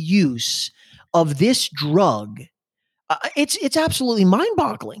medical use of this drug. It's absolutely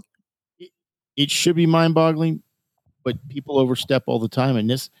mind-boggling. It should be mind-boggling, but people overstep all the time. And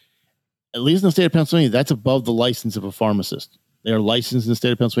this, at least in the state of Pennsylvania, that's above the license of a pharmacist. They are licensed in the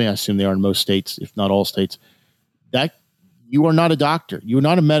state of Pennsylvania. I assume they are in most states, if not all states. That you are not a doctor. You are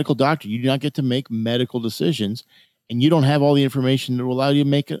not a medical doctor. You do not get to make medical decisions, and you don't have all the information that will allow you to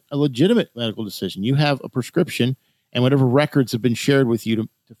make a legitimate medical decision. You have a prescription and whatever records have been shared with you to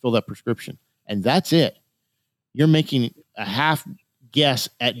fill that prescription, and that's it. You're making a half guess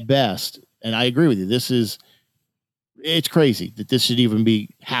at best. And I agree with you. It's crazy that this should even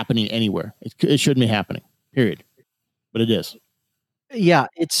be happening anywhere. It shouldn't be happening, period. But it is. Yeah,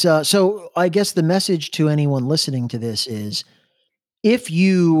 it's so I guess the message to anyone listening to this is, if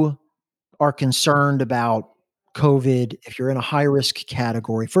you are concerned about COVID, if you're in a high risk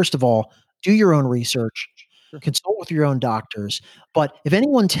category, first of all, do your own research, consult with your own doctors. But if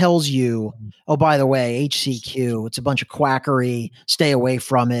anyone tells you, oh, by the way, HCQ, it's a bunch of quackery, stay away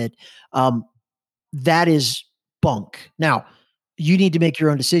from it, that is bunk. Now, you need to make your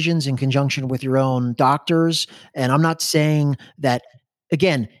own decisions in conjunction with your own doctors. And I'm not saying that,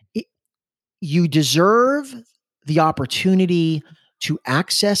 again, you deserve the opportunity to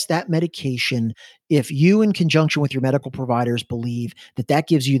access that medication if you, in conjunction with your medical providers, believe that that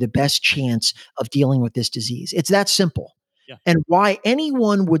gives you the best chance of dealing with this disease. It's that simple. Yeah. And why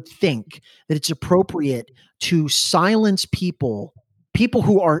anyone would think that it's appropriate to silence people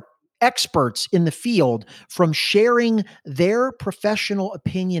who are experts in the field from sharing their professional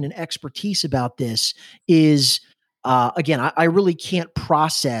opinion and expertise about this is, again, I really can't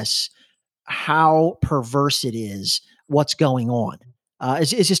process how perverse it is, what's going on.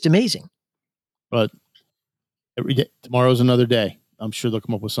 It's just amazing. But every day, tomorrow's another day. I'm sure they'll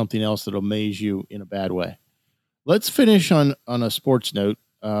come up with something else that'll amaze you in a bad way. Let's finish on a sports note.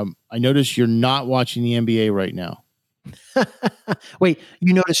 I notice you're not watching the NBA right now. Wait,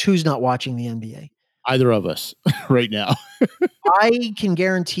 you notice who's not watching the NBA? Either of us right now. I can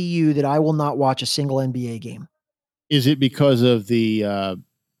guarantee you that I will not watch a single NBA game. Is it because of the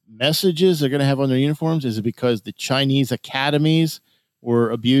messages they're going to have on their uniforms? Is it because the Chinese academies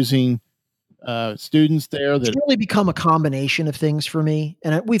were abusing students there? It's really become a combination of things for me.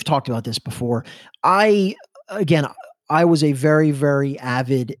 And we've talked about this before. I was a very, very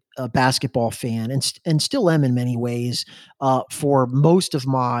avid basketball fan and still am in many ways for most of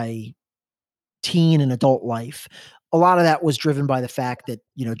my teen and adult life. A lot of that was driven by the fact that,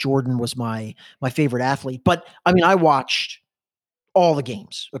 Jordan was my favorite athlete. But I mean, I watched all the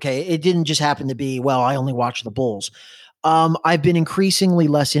games. Okay. It didn't just happen to be, well, I only watch the Bulls. I've been increasingly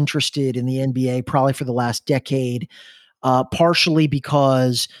less interested in the NBA probably for the last decade. partially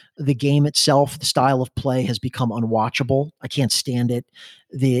because the game itself, the style of play has become unwatchable. I can't stand it.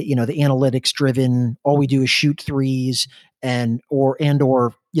 The analytics driven, all we do is shoot threes or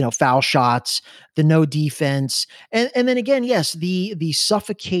foul shots, the no defense. And then again, yes, the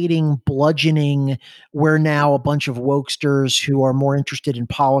suffocating, bludgeoning, we're now a bunch of wokesters who are more interested in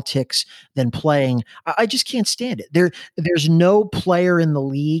politics than playing. I just can't stand it. There's no player in the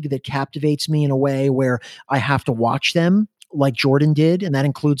league that captivates me in a way where I have to watch them like Jordan did, and that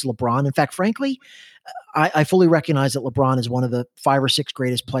includes LeBron. In fact, frankly, I fully recognize that LeBron is one of the 5 or 6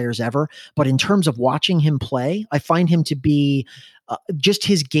 greatest players ever. But in terms of watching him play, I find him to be just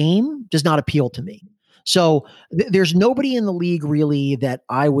his game does not appeal to me. So there's nobody in the league really that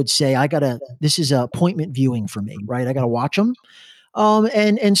I would say this is appointment viewing for me, right? I got to watch them.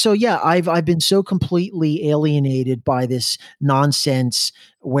 And so, yeah, I've been so completely alienated by this nonsense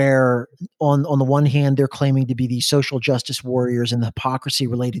where on the one hand, they're claiming to be these social justice warriors and the hypocrisy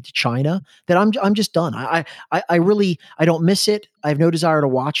related to China that I'm just done. I really, I don't miss it. I have no desire to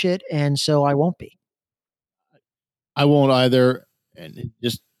watch it. And so I won't be. I won't either. And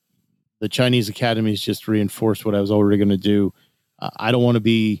just the Chinese academies just reinforced what I was already going to do. I don't want to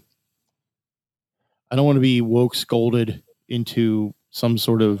be woke scolded into some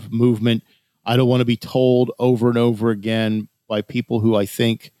sort of movement. I don't want to be told over and over again by people who I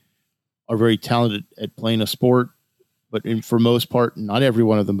think are very talented at playing a sport, but for most part, not every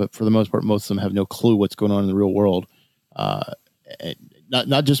one of them, but for the most part, most of them have no clue what's going on in the real world.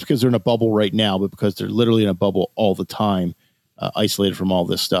 Not just because they're in a bubble right now, but because they're literally in a bubble all the time, isolated from all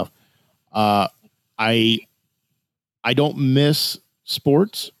this stuff. I don't miss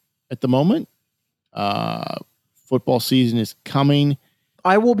sports at the moment. Football season is coming.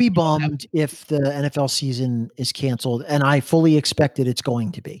 I will be bummed if the NFL season is canceled, and I fully expect that it's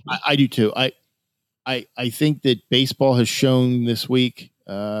going to be. I do too. I think that baseball has shown this week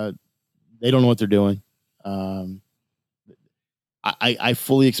they don't know what they're doing. I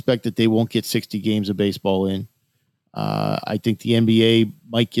fully expect that they won't get 60 games of baseball in. I think the NBA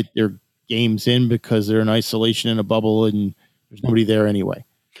might get their games in because they're in isolation in a bubble and there's nobody there anyway.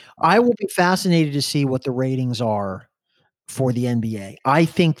 I will be fascinated to see what the ratings are for the NBA. I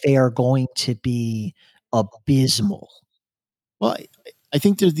think they are going to be abysmal. Well, I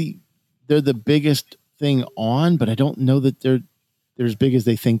think they're the biggest thing on, but I don't know that they're as big as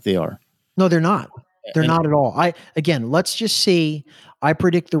they think they are. No, they're not. They're not at all. Let's just see. I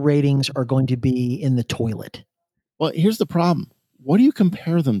predict the ratings are going to be in the toilet. Well, here's the problem. What do you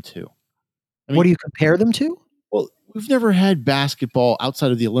compare them to? I mean, what do you compare them to? Well, we've never had basketball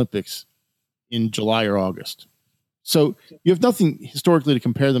outside of the Olympics in July or August. So you have nothing historically to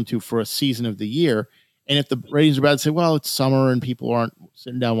compare them to for a season of the year. And if the ratings are bad, say, well, it's summer and people aren't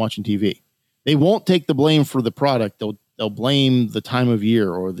sitting down watching TV. They won't take the blame for the product. They'll blame the time of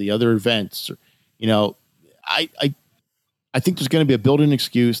year or the other events. I think there's going to be a built-in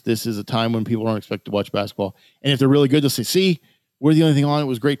excuse. This is a time when people aren't expected to watch basketball. And if they're really good, they'll say, see, we're the only thing on. It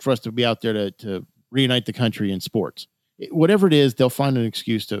was great for us to be out there to reunite the country in sports. Whatever it is, they'll find an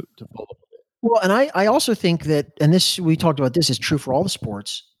excuse to follow up. Well, and I also think that, and this, we talked about this, is true for all the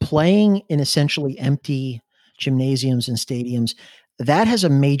sports, playing in essentially empty gymnasiums and stadiums, that has a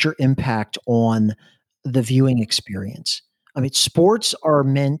major impact on the viewing experience. I mean, sports are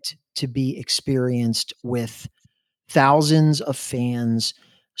meant to be experienced with thousands of fans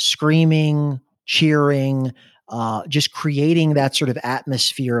screaming, cheering, just creating that sort of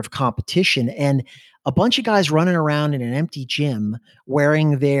atmosphere of competition. And a bunch of guys running around in an empty gym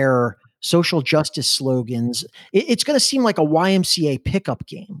wearing their social justice slogans, it's going to seem like a YMCA pickup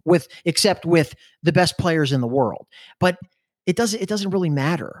game except with the best players in the world. But it doesn't really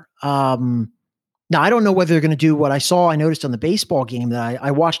matter. Now, I don't know whether they're going to do what I noticed on the baseball game that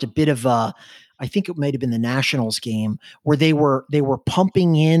I watched a bit of, I think it might have been the Nationals game where they were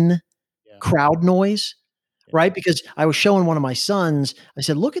pumping in crowd noise. Right. Because I was showing one of my sons, I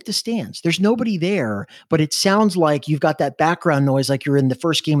said, look at the stands. There's nobody there, but it sounds like you've got that background noise like you're in the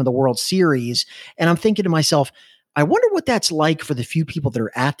first game of the World Series. And I'm thinking to myself, I wonder what that's like for the few people that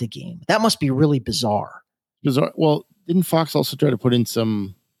are at the game. That must be really bizarre. Well, didn't Fox also try to put in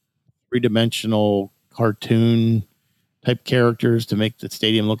some three-dimensional cartoon type characters to make the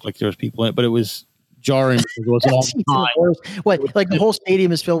stadium look like there was people in it? But it was jarring because it was all what, like the whole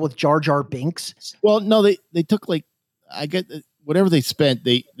stadium is filled with Jar Jar Binks? Well, no, they took whatever they spent,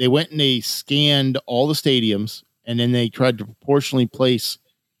 they went and they scanned all the stadiums and then they tried to proportionally place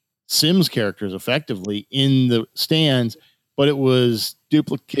Sims characters effectively in the stands, but it was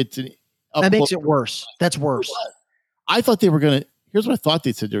duplicates. That makes it worse. That's worse. I thought they were going to here's what I thought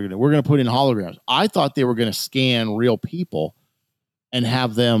they said we're going to put in holograms. I thought they were going to scan real people and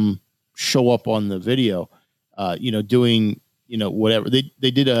have them show up on the video, doing, whatever.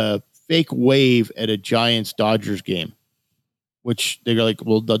 They did a fake wave at a Giants Dodgers game, which they're like,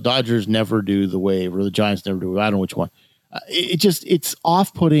 well, the Dodgers never do the wave or the Giants never do it. I don't know which one. It's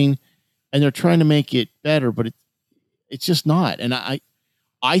off-putting, and they're trying to make it better, but it's just not. And I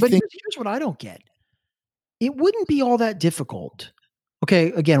think here's what I don't get. It wouldn't be all that difficult.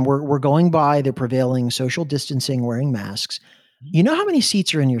 Okay, again, we're going by the prevailing social distancing, wearing masks. You know how many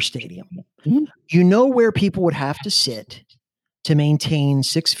seats are in your stadium? Mhm. You know where people would have to sit to maintain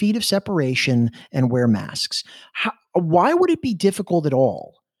 6 feet of separation and wear masks. Why would it be difficult at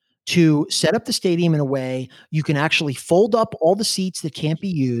all to set up the stadium in a way you can actually fold up all the seats that can't be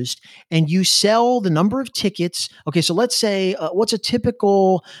used and you sell the number of tickets? Okay, so let's say what's a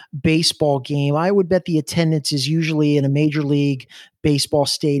typical baseball game? I would bet the attendance is usually in a major league baseball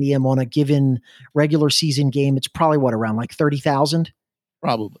stadium on a given regular season game. It's probably around like 30,000?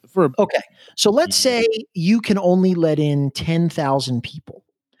 Probably. Okay. So let's say you can only let in 10,000 people.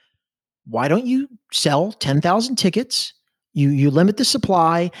 Why don't you sell 10,000 tickets? You limit the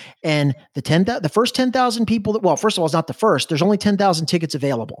supply, and the first 10,000 people first of all, it's not the first. There's only 10,000 tickets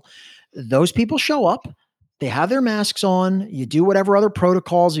available. Those people show up. They have their masks on. You do whatever other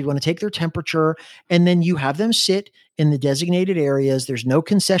protocols. You want to take their temperature, and then you have them sit in the designated areas. There's no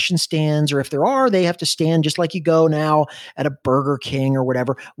concession stands, or if there are, they have to stand just like you go now at a Burger King or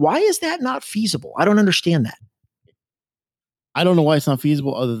whatever. Why is that not feasible? I don't understand that. I don't know why it's not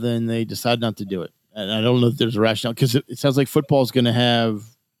feasible other than they decide not to do it. And I don't know if there's a rationale because it sounds like football is going to have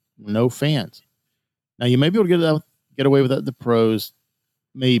no fans. Now, you may be able to get away with that, the pros,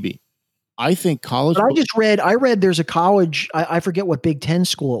 maybe. I think college. But I read there's a college, I forget what Big Ten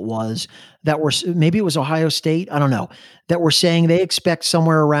school it was, maybe it was Ohio State, I don't know, that were saying they expect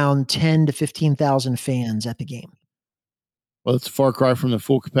somewhere around 10 to 15,000 fans at the game. Well, it's a far cry from the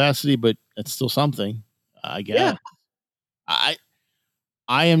full capacity, but it's still something, I guess. Yeah.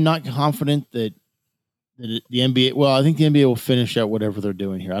 I am not confident that the NBA. Well, I think the NBA will finish out whatever they're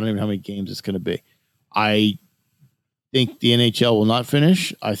doing here. I don't even know how many games it's going to be. I think the NHL will not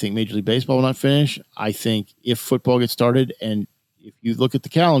finish. I think Major League Baseball will not finish. I think if football gets started, and if you look at the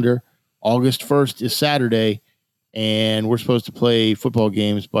calendar, August 1st is Saturday, and we're supposed to play football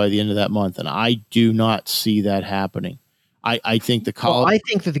games by the end of that month, and I do not see that happening. I think I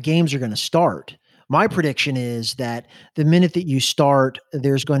think that the games are going to start. My prediction is that the minute that you start,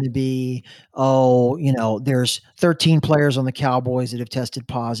 there's going to be, there's 13 players on the Cowboys that have tested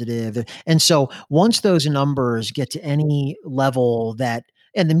positive. And so once those numbers get to any level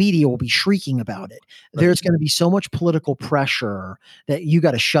and the media will be shrieking about it, there's going to be so much political pressure that you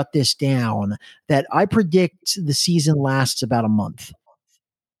got to shut this down, that I predict the season lasts about a month.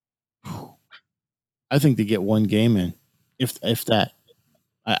 I think they get one game in, if that.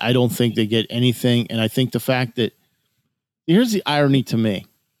 I don't think they get anything. And I think the fact that here's the irony to me.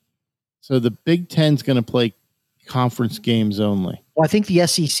 So the Big Ten's going to play conference games only. Well, I think the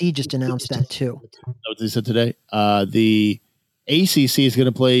SEC just announced that too. That's what they said today. The ACC is going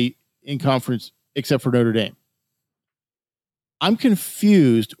to play in conference except for Notre Dame. I'm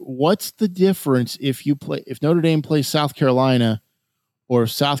confused. What's the difference if Notre Dame plays South Carolina or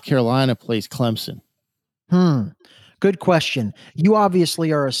South Carolina plays Clemson? Good question. You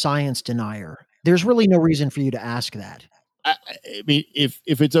obviously are a science denier. There's really no reason for you to ask that. I mean, if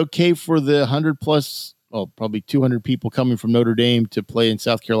it's okay for the 100 plus, probably 200 people coming from Notre Dame to play in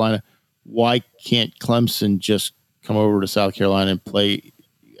South Carolina, why can't Clemson just come over to South Carolina and play?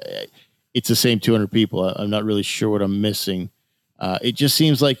 It's the same 200 people. I'm not really sure what I'm missing. It just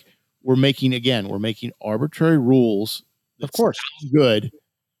seems like we're making arbitrary rules. Of course. Good,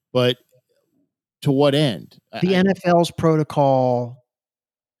 but to what end? The NFL's protocol,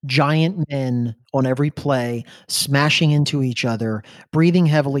 giant men on every play, smashing into each other, breathing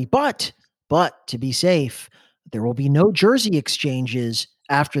heavily. But to be safe, there will be no jersey exchanges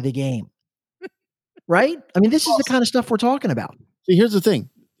after the game. Right? I mean, this is the kind of stuff we're talking about. See, here's the thing.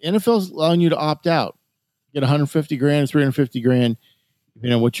 NFL's allowing you to opt out. Get $150,000, $350,000,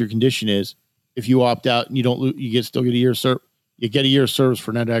 depending on what your condition is. If you opt out and you don't lose, you still get a year of You get a year of service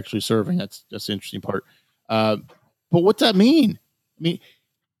for not actually serving. That's the interesting part. But what's that mean? I mean,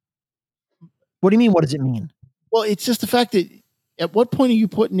 what do you mean? What does it mean? Well, it's just the fact that at what point are you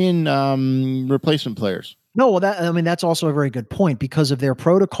putting in replacement players? No, that's also a very good point because of their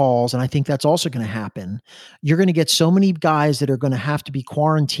protocols, and I think that's also going to happen. You're going to get so many guys that are going to have to be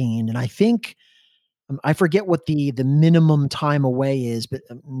quarantined, and I think I forget what the minimum time away is, but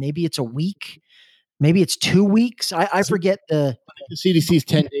maybe it's a week. maybe it's 2 weeks. I forget the CDC's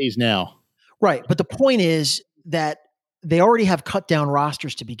 10 days now. Right. But the point is that they already have cut down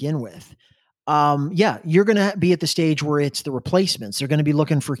rosters to begin with. Yeah, you're going to be at the stage where it's the replacements. They're going to be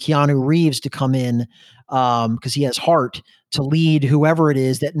looking for Keanu Reeves to come in because he has heart to lead whoever it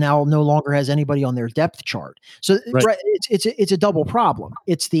is that now no longer has anybody on their depth chart. So right. It's a double problem.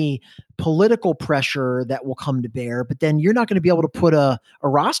 It's the political pressure that will come to bear, but then you're not going to be able to put a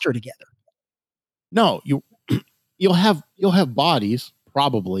roster together. No, you'll have bodies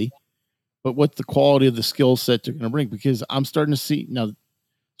probably, but what's the quality of the skill set you're going to bring? Because I'm starting to see now.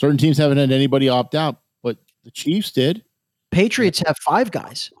 Certain teams haven't had anybody opt out, but the Chiefs did. Patriots have 5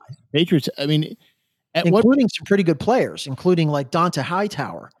 guys. Patriots, I mean, including some pretty good players, including like Donta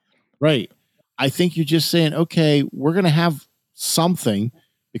Hightower. Right. I think you're just saying, okay, we're going to have something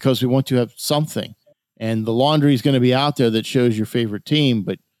because we want to have something. And the laundry is going to be out there that shows your favorite team,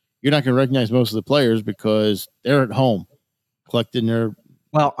 but you're not going to recognize most of the players because they're at home collecting their.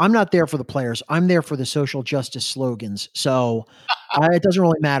 Well, I'm not there for the players. I'm there for the social justice slogans. So it doesn't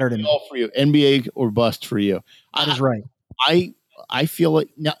really matter to me. All for you, NBA or bust for you. That is right. I feel like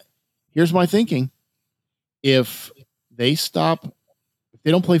now. Here's my thinking: if they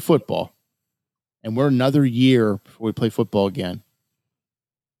don't play football, and we're another year before we play football again,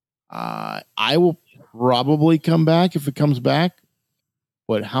 I will probably come back if it comes back.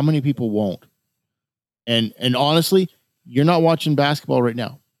 But how many people won't? And honestly, you're not watching basketball right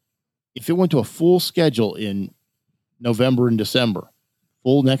now. If it went to a full schedule in November and December,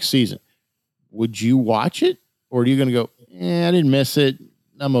 full next season, would you watch it? Or are you going to go, I didn't miss it.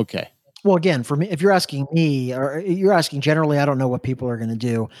 I'm okay. Well, again, for me, if you're asking me or you're asking generally, I don't know what people are going to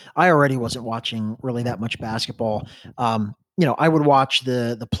do. I already wasn't watching really that much basketball. I would watch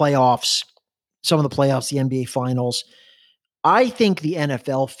the playoffs, some of the playoffs, the NBA finals. I think the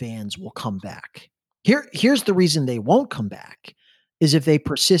NFL fans will come back. Here's the reason they won't come back is if they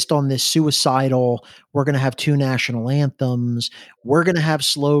persist on this suicidal, we're going to have 2 national anthems, we're going to have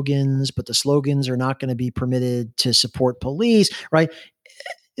slogans, but the slogans are not going to be permitted to support police, right?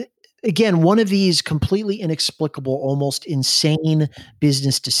 Again, one of these completely inexplicable, almost insane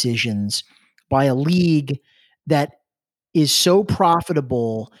business decisions by a league that is so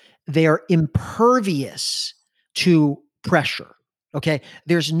profitable, they're impervious to pressure. Okay.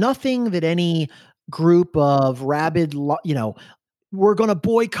 There's nothing that any group of rabid, we're going to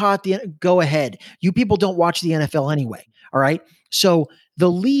boycott go ahead. You people don't watch the NFL anyway. All right. So the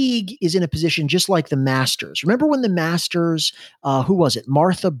league is in a position just like the Masters. Remember when the Masters, who was it?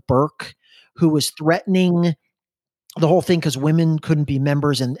 Martha Burke, who was threatening the whole thing because women couldn't be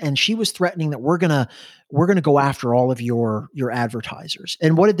members. And she was threatening that we're going to go after all of your advertisers.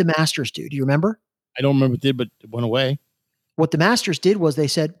 And what did the Masters do? Do you remember? I don't remember what it did, but it went away. What the Masters did was they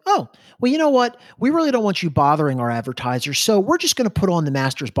said, oh, well, you know what? We really don't want you bothering our advertisers. So we're just going to put on the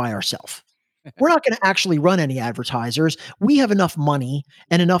Masters by ourselves. We're not going to actually run any advertisers. We have enough money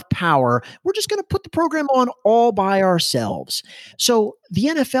and enough power. We're just going to put the program on all by ourselves. So the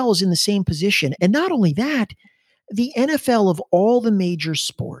NFL is in the same position. And not only that, the NFL of all the major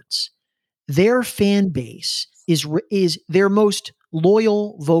sports, their fan base is their most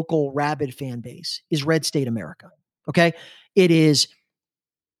loyal, vocal, rabid fan base is Red State America. Okay. It is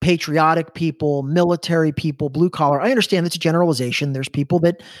patriotic people, military people, blue collar. I understand that's a generalization. There's people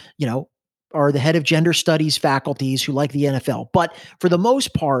that, are the head of gender studies faculties who like the NFL. But for the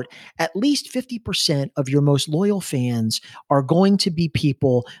most part, at least 50% of your most loyal fans are going to be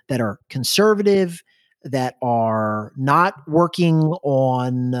people that are conservative, that are not working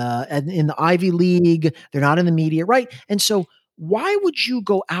on in the Ivy League. They're not in the media, right? And so why would you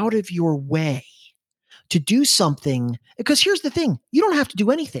go out of your way to do something? Because here's the thing, you don't have to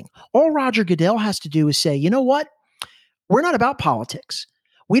do anything. All Roger Goodell has to do is say, you know what? We're not about politics.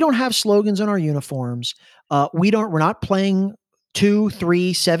 We don't have slogans on our uniforms. We're not playing 2,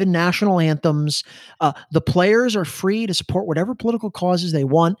 3, 7 national anthems. The players are free to support whatever political causes they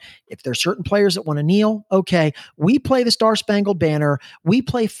want. If there's certain players that want to kneel, okay. We play the Star Spangled Banner. We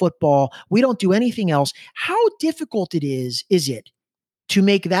play football. We don't do anything else. How difficult is it to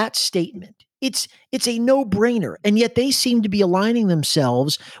make that statement? It's a no-brainer. And yet they seem to be aligning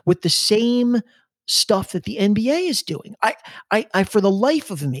themselves with the same stuff that the NBA is doing. I for the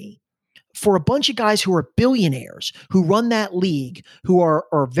life of me, for a bunch of guys who are billionaires who run that league, who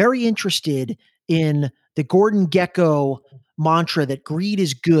are very interested in the Gordon Gekko mantra that greed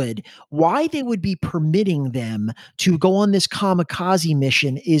is good, why they would be permitting them to go on this kamikaze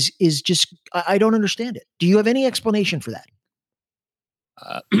mission is just, I don't understand it. Do you have any explanation for that?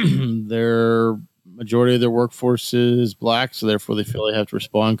 Their majority of their workforce is black, so therefore they feel they have to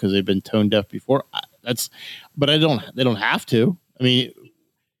respond because they've been tone deaf before. but they don't have to. I mean,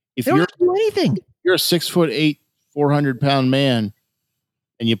 if they don't have to do anything. You're a 6'8", 400-pound man,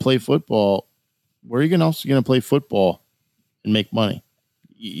 and you play football. Where are you also going to play football and make money?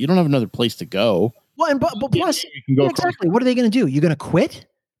 You don't have another place to go. Well, but plus, you can go exactly. What are they going to do? You're going to quit?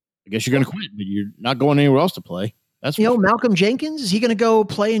 I guess you're going to quit, but you're not going anywhere else to play. That's Malcolm Jenkins, is he going to go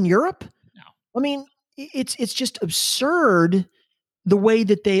play in Europe? No. I mean, it's just absurd the way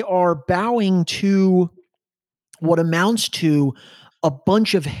that they are bowing to what amounts to a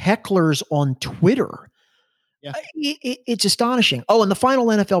bunch of hecklers on Twitter. Yeah. It's astonishing. Oh, and the final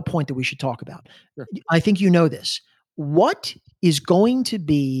NFL point that we should talk about. Sure. I think you know this. What is going to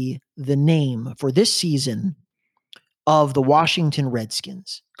be the name for this season of the Washington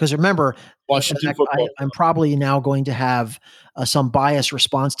Redskins? Because remember, Washington football. I'm probably now going to have some biased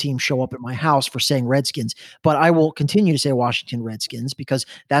response team show up at my house for saying Redskins, but I will continue to say Washington Redskins because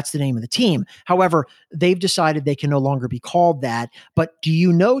that's the name of the team. However, they've decided they can no longer be called that. But do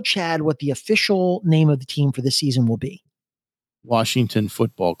you know, Chad, what the official name of the team for this season will be? Washington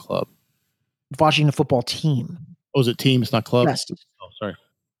Football Club. Washington Football Team. Oh, is it team? It's not club? Yes. Oh, sorry.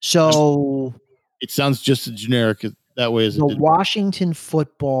 So it sounds just as generic that way as the Washington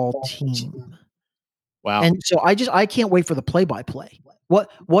Football Team. Wow. And so I can't wait for the play-by-play. What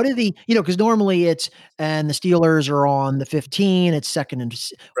are the, because normally it's, and the Steelers are on the 15, it's second and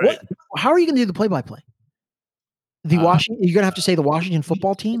right. How are you going to do the play-by-play? You're going to have to say the Washington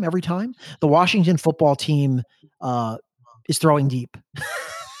Football Team every time. The Washington Football Team is throwing deep.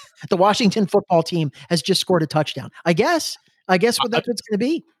 The Washington Football Team has just scored a touchdown. I guess that's what it's going to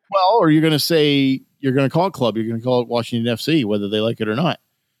be. Well, or you're going to say you're going to call it club. You're going to call it Washington FC, whether they like it or not.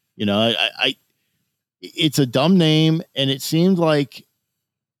 It's a dumb name, and it seemed like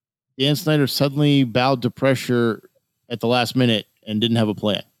Dan Snyder suddenly bowed to pressure at the last minute and didn't have a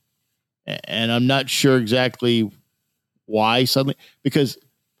plan. And I'm not sure exactly why suddenly, because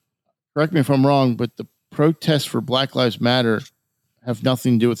correct me if I'm wrong, but the protests for Black Lives Matter have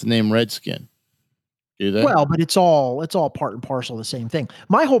nothing to do with the name Redskin. Do they? Well, but it's all part and parcel of the same thing.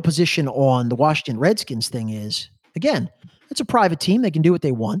 My whole position on the Washington Redskins thing is, again, it's a private team. They can do what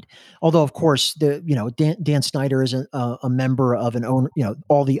they want. Although, of course, Dan Snyder is a member of an owner,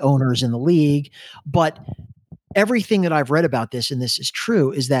 all the owners in the league. But everything that I've read about this, and this is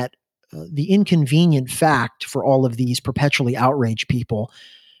true, is that the inconvenient fact for all of these perpetually outraged people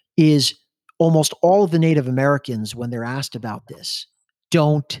is almost all of the Native Americans, when they're asked about this,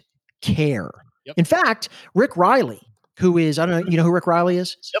 don't care. Yep. In fact, Rick Riley, who is, I don't know, you know who Rick Riley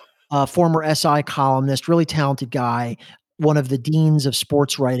is? Yep. Former SI columnist, really talented guy, one of the deans of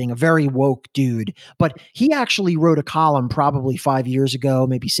sports writing, a very woke dude. But he actually wrote a column probably 5 years ago,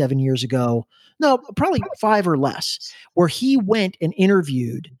 maybe 7 years ago. No, probably 5 or less, where he went and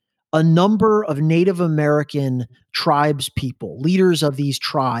interviewed a number of Native American tribes people, leaders of these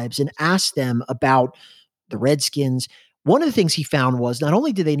tribes, and asked them about the Redskins. One of the things he found was not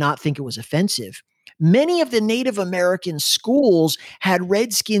only did they not think it was offensive, many of the Native American schools had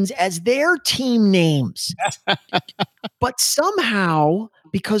Redskins as their team names. But somehow,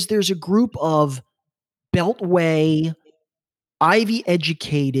 because there's a group of Beltway,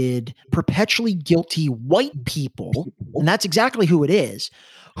 Ivy-educated, perpetually guilty white people, and that's exactly who it is,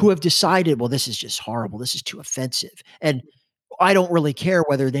 who have decided, well, this is just horrible. This is too offensive. And I don't really care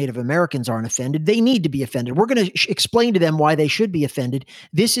whether Native Americans aren't offended. They need to be offended. We're going to explain to them why they should be offended.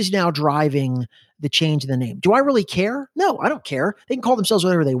 This is now driving the change in the name. Do I really care? No, I don't care. They can call themselves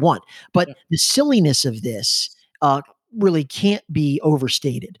whatever they want. But the silliness of this really can't be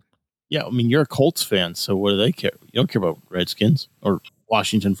overstated. Yeah, I mean, you're a Colts fan, so what do they care? You don't care about Redskins or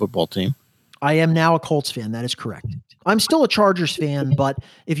Washington Football Team. I am now a Colts fan. That is correct. I'm still a Chargers fan, but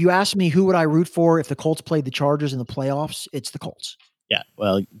if you ask me who would I root for if the Colts played the Chargers in the playoffs, it's the Colts. Yeah,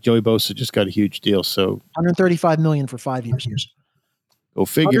 well, Joey Bosa just got a huge deal, so $135 million for 5 years. Go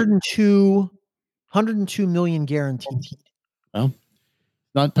figure. 102 million guaranteed. Well,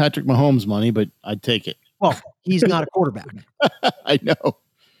 not Patrick Mahomes' money, but I'd take it. Well, he's not a quarterback. I know.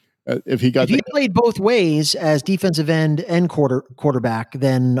 If he played both ways as defensive end and quarterback,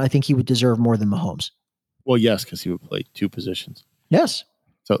 then I think he would deserve more than Mahomes. Well, yes, because he would play two positions. Yes.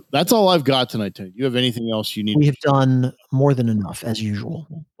 So that's all I've got tonight. Do you have anything else you need? We have done more than enough, as usual.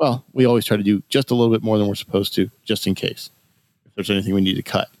 Well, we always try to do just a little bit more than we're supposed to, just in case. If there's anything we need to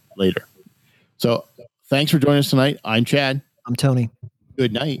cut later. So thanks for joining us tonight. I'm Chad. I'm Tony.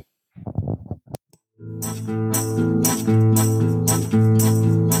 Good night.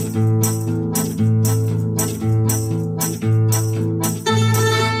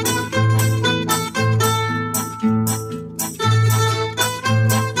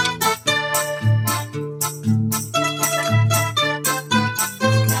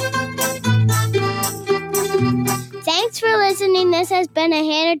 This has been a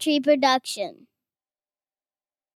Hannah Tree production.